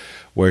speech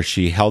where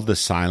she held the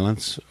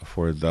silence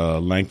for the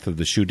length of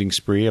the shooting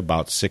spree,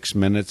 about 6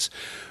 minutes,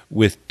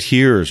 with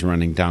tears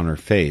running down her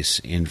face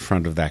in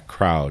front of that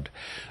crowd.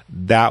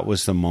 That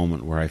was the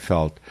moment where I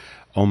felt,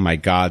 oh my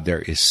God,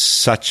 there is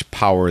such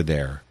power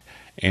there.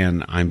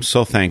 And I'm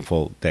so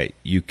thankful that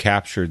you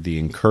captured the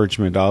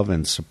encouragement of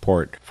and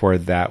support for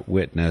that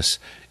witness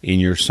in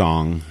your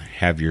song,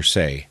 Have Your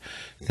Say.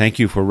 Thank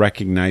you for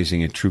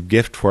recognizing a true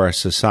gift for our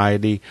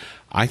society.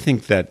 I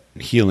think that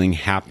healing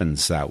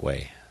happens that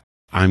way.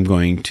 I'm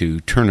going to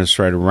turn us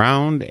right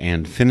around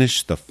and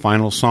finish the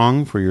final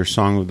song for your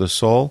Song of the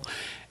Soul.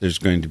 There's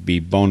going to be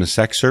bonus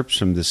excerpts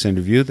from this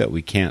interview that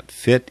we can't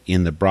fit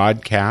in the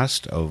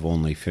broadcast of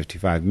only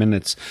 55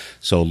 minutes.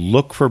 So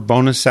look for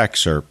bonus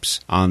excerpts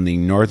on the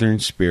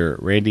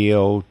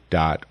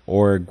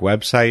northernspiritradio.org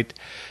website.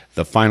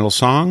 The final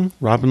song,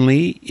 Robin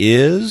Lee,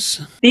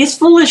 is... These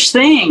Foolish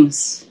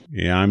Things.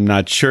 Yeah, I'm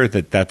not sure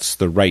that that's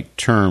the right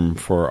term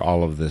for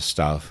all of this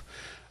stuff.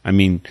 I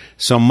mean,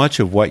 so much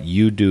of what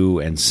you do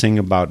and sing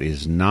about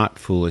is not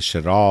foolish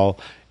at all.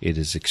 It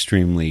is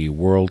extremely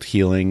world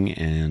healing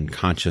and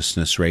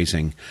consciousness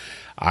raising.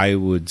 I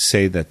would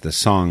say that the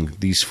song,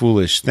 These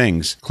Foolish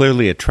Things,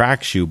 clearly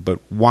attracts you, but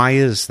why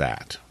is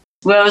that?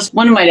 Well, it was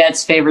one of my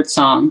dad's favorite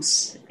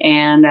songs.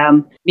 And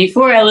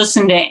before I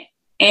listened to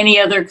any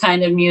other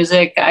kind of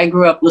music, I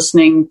grew up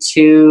listening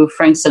to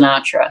Frank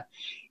Sinatra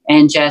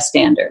and jazz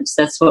standards.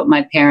 That's what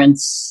my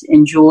parents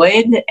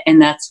enjoyed,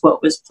 and that's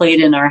what was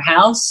played in our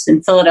house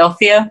in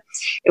Philadelphia.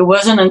 It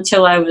wasn't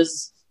until I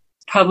was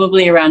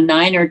probably around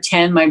 9 or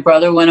 10, my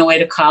brother went away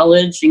to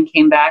college and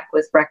came back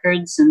with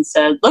records and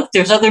said, look,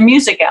 there's other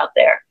music out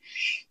there.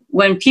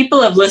 When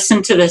people have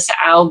listened to this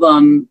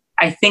album,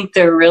 I think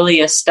they're really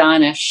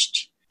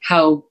astonished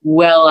how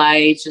well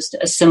I just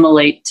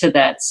assimilate to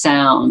that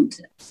sound.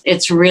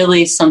 It's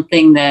really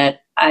something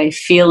that I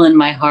feel in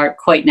my heart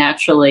quite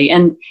naturally.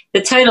 And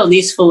the title,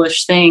 These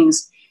Foolish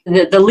Things,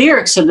 the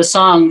lyrics of the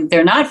song,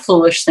 they're not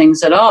foolish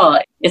things at all.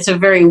 It's a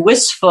very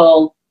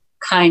wistful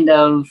kind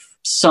of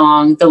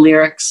song, the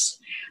lyrics.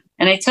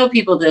 And I tell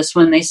people this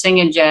when they sing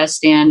a jazz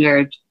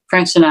standard.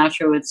 Frank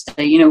Sinatra would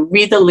say,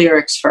 read the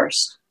lyrics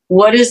first.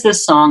 What is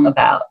this song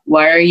about?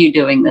 Why are you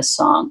doing this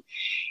song?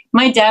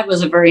 My dad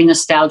was a very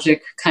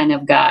nostalgic kind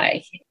of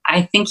guy.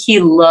 I think he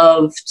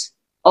loved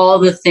all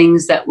the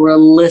things that were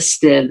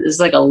listed. It's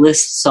like a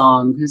list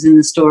song, because in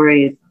the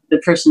story, the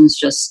person's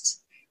just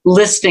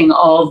listing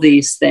all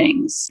these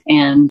things.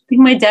 And I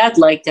think my dad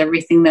liked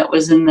everything that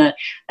was in a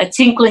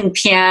tinkling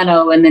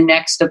piano in the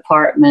next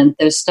apartment,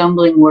 those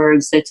stumbling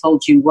words that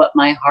told you what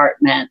my heart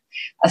meant,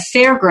 a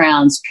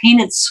fairgrounds,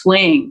 painted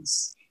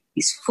swings.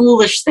 These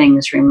foolish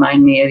things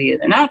remind me of you.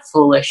 They're not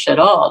foolish at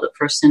all. The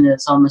person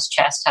is almost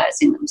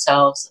chastising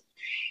themselves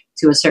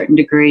to a certain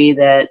degree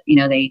that,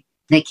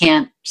 they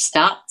can't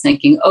stop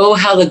thinking, oh,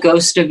 how the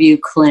ghost of you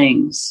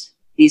clings.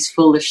 These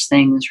foolish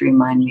things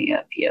remind me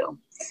of you.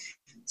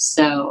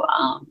 So,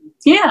 I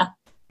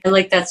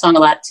like that song a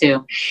lot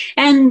too.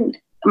 And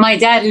my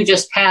dad, who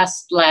just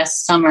passed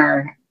last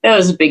summer, that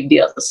was a big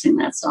deal to sing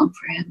that song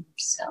for him.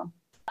 So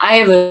I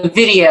have a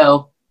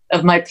video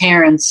of my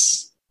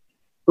parents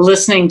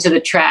listening to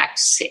the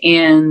tracks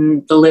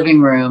in the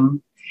living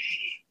room.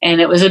 And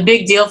it was a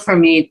big deal for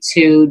me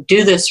to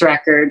do this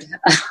record.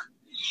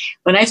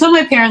 When I told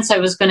my parents I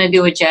was going to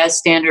do a jazz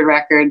standard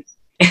record,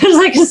 it was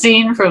like a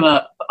scene from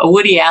a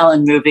Woody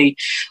Allen movie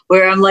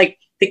where I'm like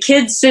the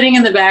kids sitting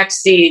in the back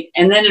seat,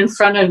 and then in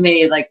front of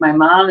me, like my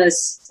mom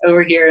is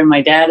over here and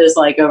my dad is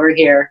like over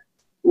here.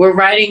 We're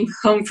riding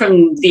home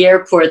from the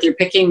airport. They're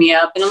picking me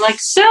up, and I'm like,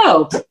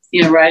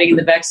 riding in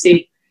the back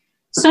seat.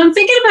 So I'm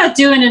thinking about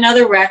doing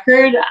another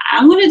record.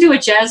 I'm going to do a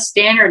jazz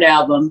standard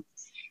album.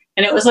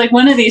 And it was like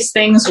one of these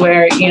things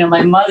where,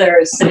 my mother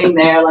is sitting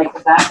there like the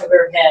back of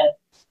her head,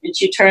 and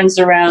she turns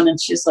around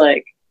and she's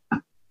like,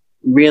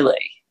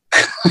 really?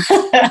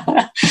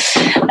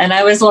 And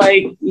I was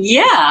like,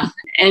 yeah.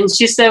 And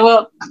she said,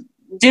 well,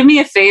 do me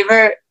a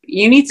favor.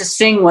 You need to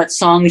sing what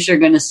songs you're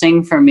going to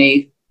sing for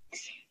me.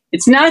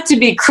 It's not to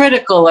be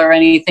critical or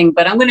anything,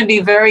 but I'm going to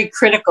be very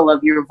critical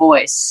of your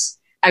voice.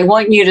 I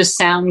want you to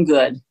sound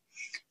good.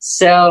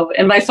 So,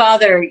 and my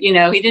father, he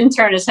didn't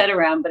turn his head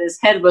around, but his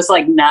head was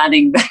like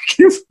nodding back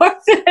and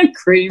forth in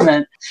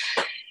agreement.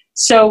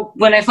 So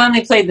when I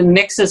finally played the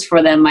mixes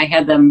for them,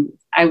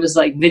 I was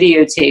like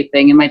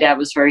videotaping, and my dad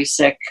was very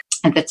sick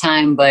at the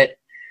time, but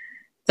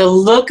the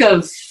look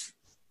of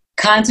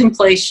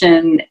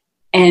contemplation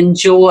and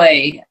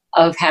joy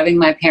of having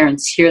my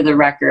parents hear the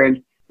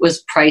record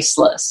was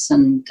priceless.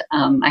 And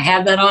I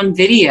have that on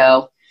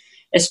video,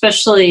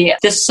 especially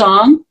this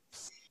song.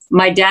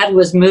 My dad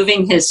was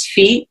moving his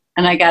feet,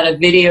 and I got a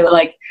video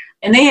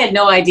and they had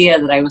no idea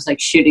that I was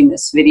like shooting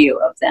this video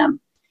of them.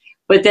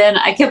 But then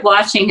I kept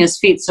watching his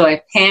feet. So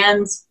I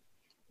panned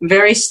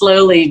very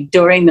slowly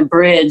during the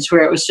bridge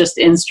where it was just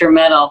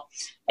instrumental,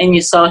 and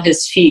you saw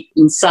his feet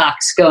in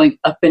socks going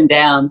up and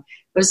down.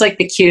 It was like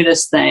the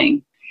cutest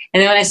thing.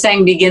 And then when I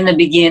sang Begin the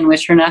Begin,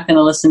 which we're not going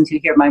to listen to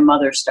here, my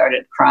mother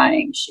started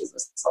crying. She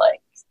was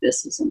like,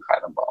 this is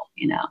incredible,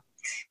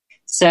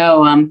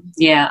 So,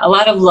 a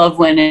lot of love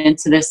went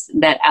into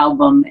that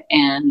album.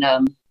 And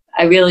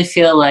I really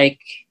feel like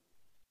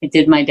I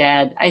did my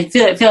dad. I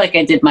feel like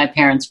I did my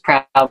parents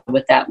proud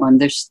with that one.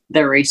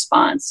 Their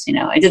response,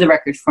 I did the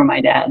record for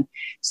my dad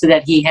so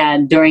that he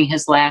had, during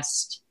his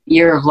last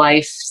year of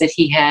life, that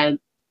he had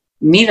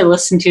me to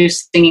listen to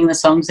singing the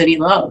songs that he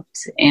loved.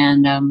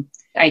 And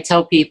I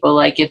tell people,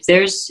 like, if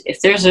there's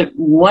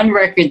one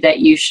record that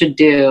you should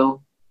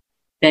do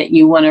that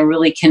you want to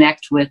really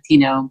connect with,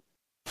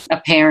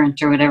 a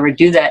parent or whatever,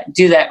 do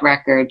that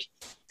record.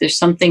 There's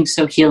something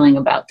so healing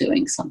about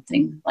doing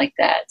something like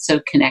that.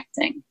 So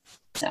connecting.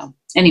 So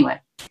anyway,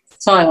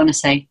 that's all I want to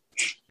say.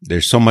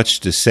 There's so much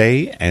to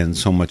say and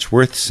so much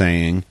worth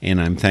saying,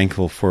 and I'm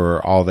thankful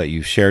for all that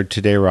you've shared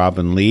today,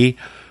 Robin Lee.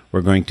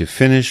 We're going to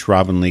finish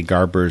Robin Lee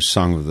Garber's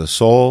Song of the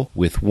Soul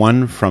with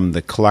one from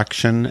the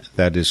collection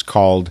that is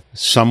called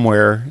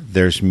Somewhere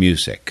There's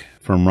Music,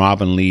 from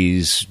Robin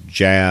Lee's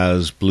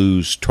Jazz,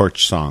 Blues,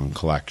 Torch Song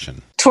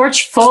collection.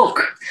 Torch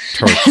folk.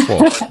 Torch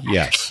folk,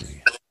 yes.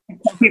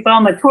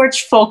 I'm a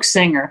torch folk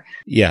singer.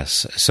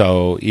 Yes.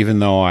 So even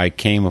though I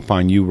came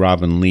upon you,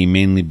 Robin Lee,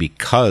 mainly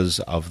because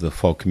of the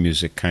folk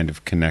music kind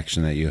of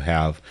connection that you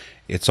have,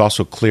 it's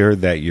also clear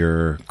that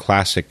your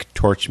classic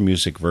torch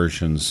music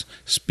versions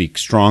speak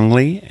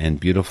strongly and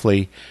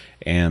beautifully.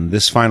 And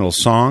this final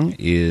song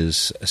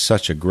is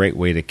such a great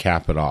way to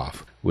cap it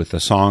off with a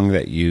song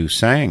that you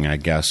sang, I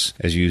guess,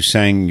 as you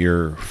sang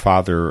your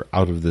father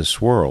out of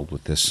this world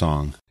with this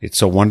song. It's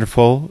so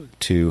wonderful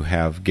to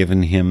have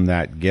given him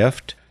that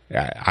gift.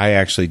 I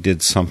actually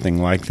did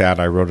something like that.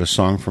 I wrote a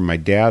song for my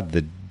dad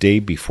the day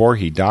before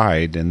he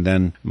died, and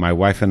then my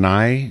wife and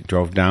I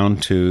drove down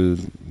to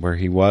where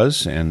he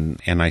was, and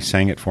I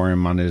sang it for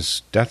him on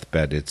his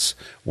deathbed. It's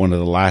one of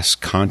the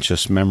last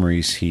conscious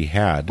memories he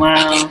had.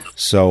 Wow.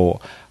 So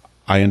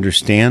I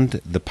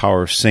understand the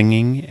power of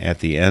singing at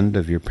the end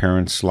of your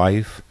parents'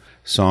 life.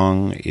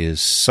 Song is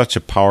such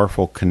a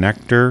powerful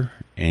connector,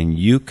 and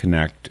you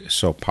connect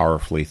so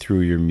powerfully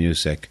through your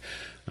music.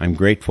 I'm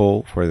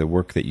grateful for the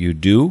work that you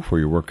do, for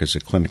your work as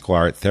a clinical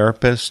art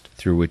therapist,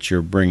 through which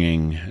you're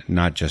bringing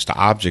not just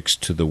objects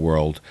to the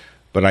world,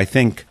 but I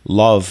think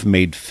love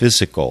made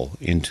physical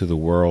into the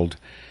world.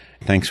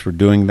 Thanks for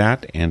doing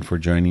that and for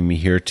joining me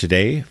here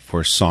today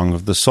for Song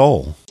of the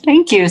Soul.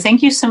 Thank you.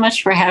 Thank you so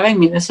much for having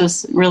me. This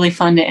was really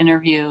fun to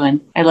interview, and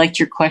I liked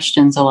your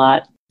questions a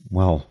lot.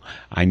 Well,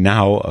 I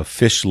now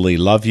officially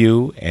love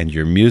you and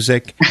your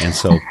music, and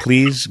so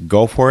please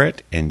go for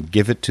it and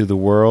give it to the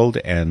world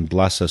and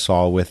bless us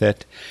all with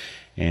it.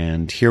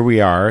 And here we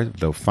are,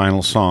 the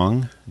final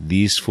song,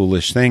 These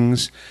Foolish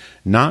Things,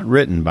 not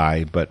written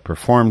by, but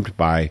performed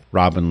by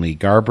Robin Lee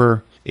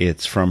Garber.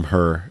 It's from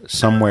her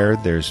Somewhere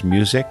There's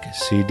Music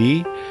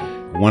CD,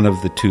 one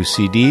of the 2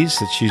 CDs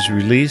that she's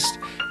released,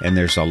 and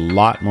there's a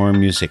lot more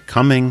music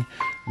coming.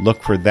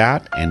 Look for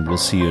that, and we'll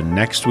see you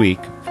next week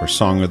for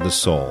Song of the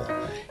Soul.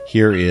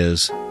 Here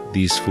is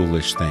These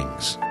Foolish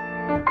Things.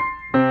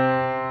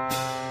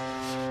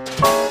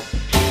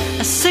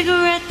 A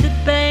cigarette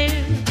that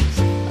bears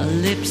a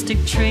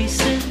lipstick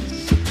traces,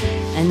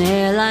 an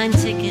airline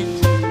ticket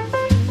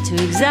to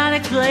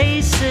exotic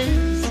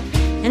places,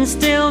 and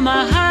still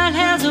my heart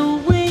has a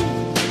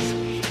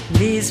wings.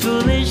 These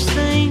foolish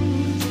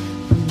things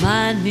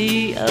remind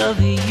me of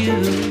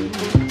you.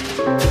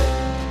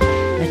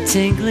 A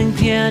tinkling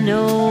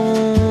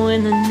piano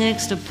in the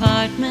next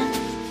apartment,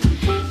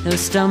 those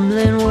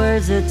stumbling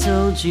words that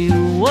told you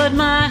what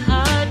my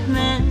heart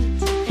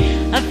meant.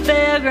 A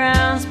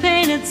fairground's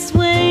painted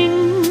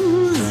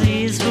swings.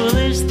 These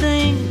foolish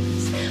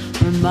things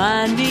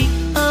remind me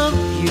of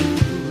you.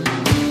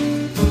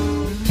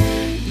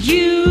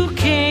 You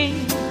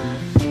came,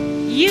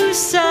 you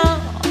saw,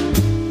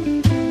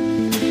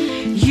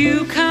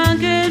 you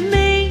conquered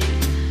me.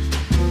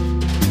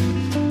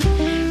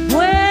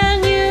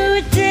 When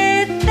you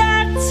did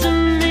that to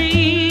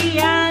me,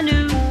 I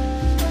knew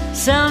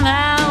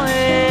somehow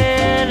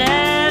it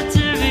had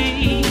to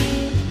be.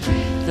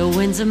 The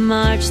winds of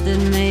March that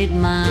made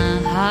my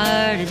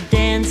heart a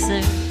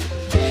dancer,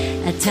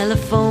 a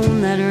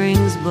telephone that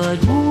rings but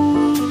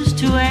who's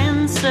to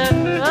answer?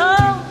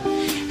 Oh,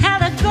 how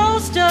the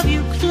ghost of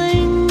you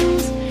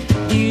clings.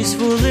 These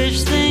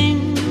foolish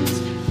things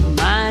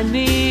remind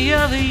me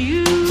of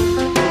you.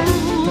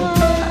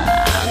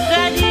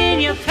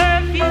 Gardenia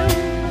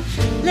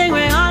perfume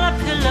lingering on a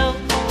pillow,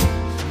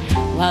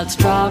 wild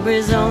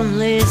strawberries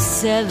only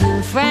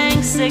 7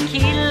 francs a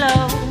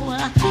kilo,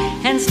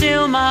 and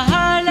still my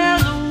heart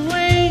has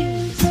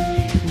wings.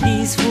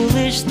 These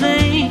foolish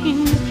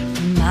things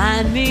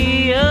remind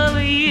me of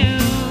you.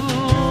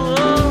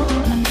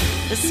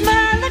 The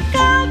smile of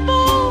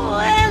gobble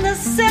and the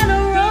scent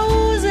of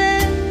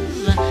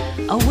roses,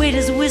 a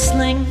waiter's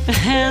whistling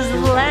as the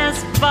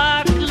last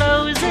bar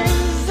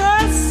closes,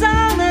 a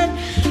song that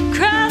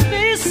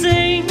Crosby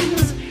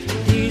sings.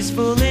 These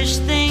foolish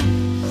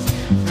things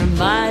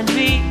remind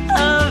me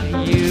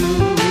of you.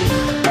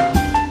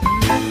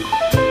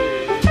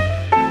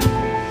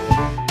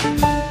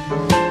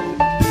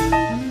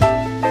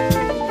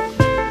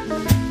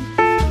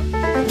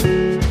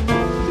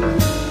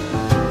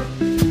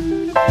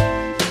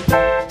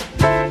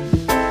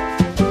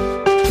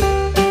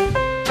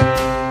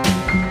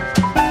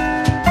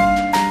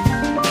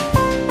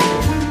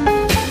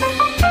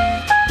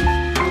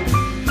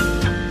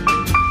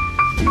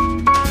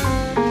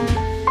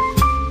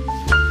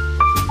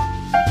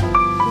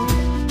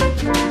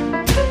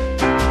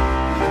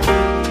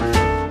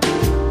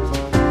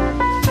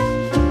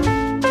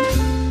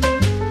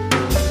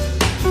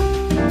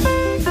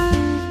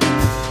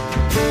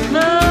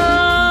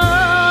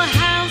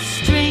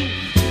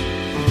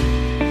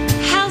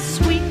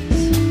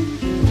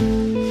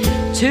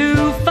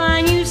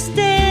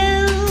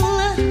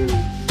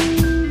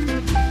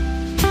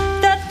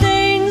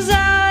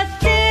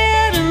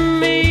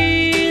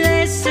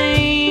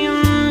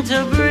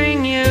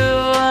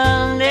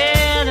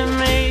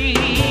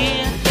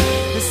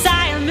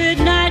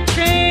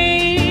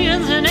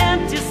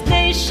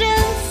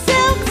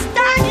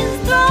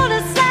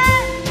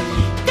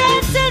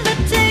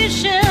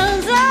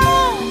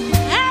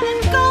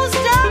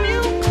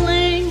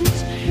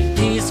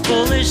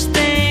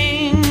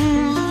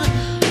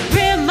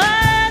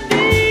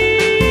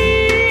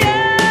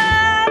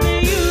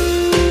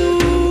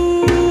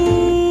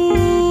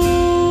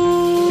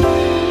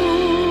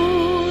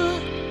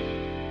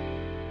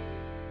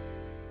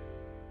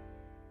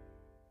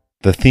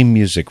 The theme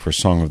music for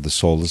Song of the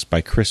Soul is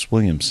by Chris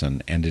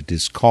Williamson, and it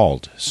is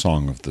called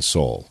Song of the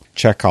Soul.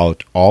 Check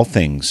out all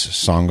things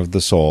Song of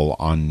the Soul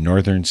on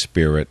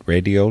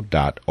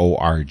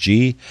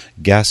northernspiritradio.org,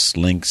 guests,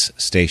 links,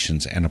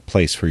 stations, and a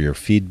place for your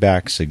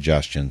feedback,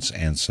 suggestions,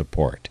 and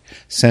support.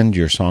 Send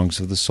your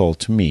Songs of the Soul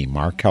to me,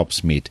 Mark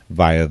Helpsmeet,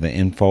 via the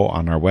info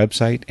on our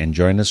website, and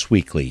join us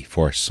weekly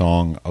for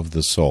Song of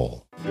the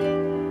Soul.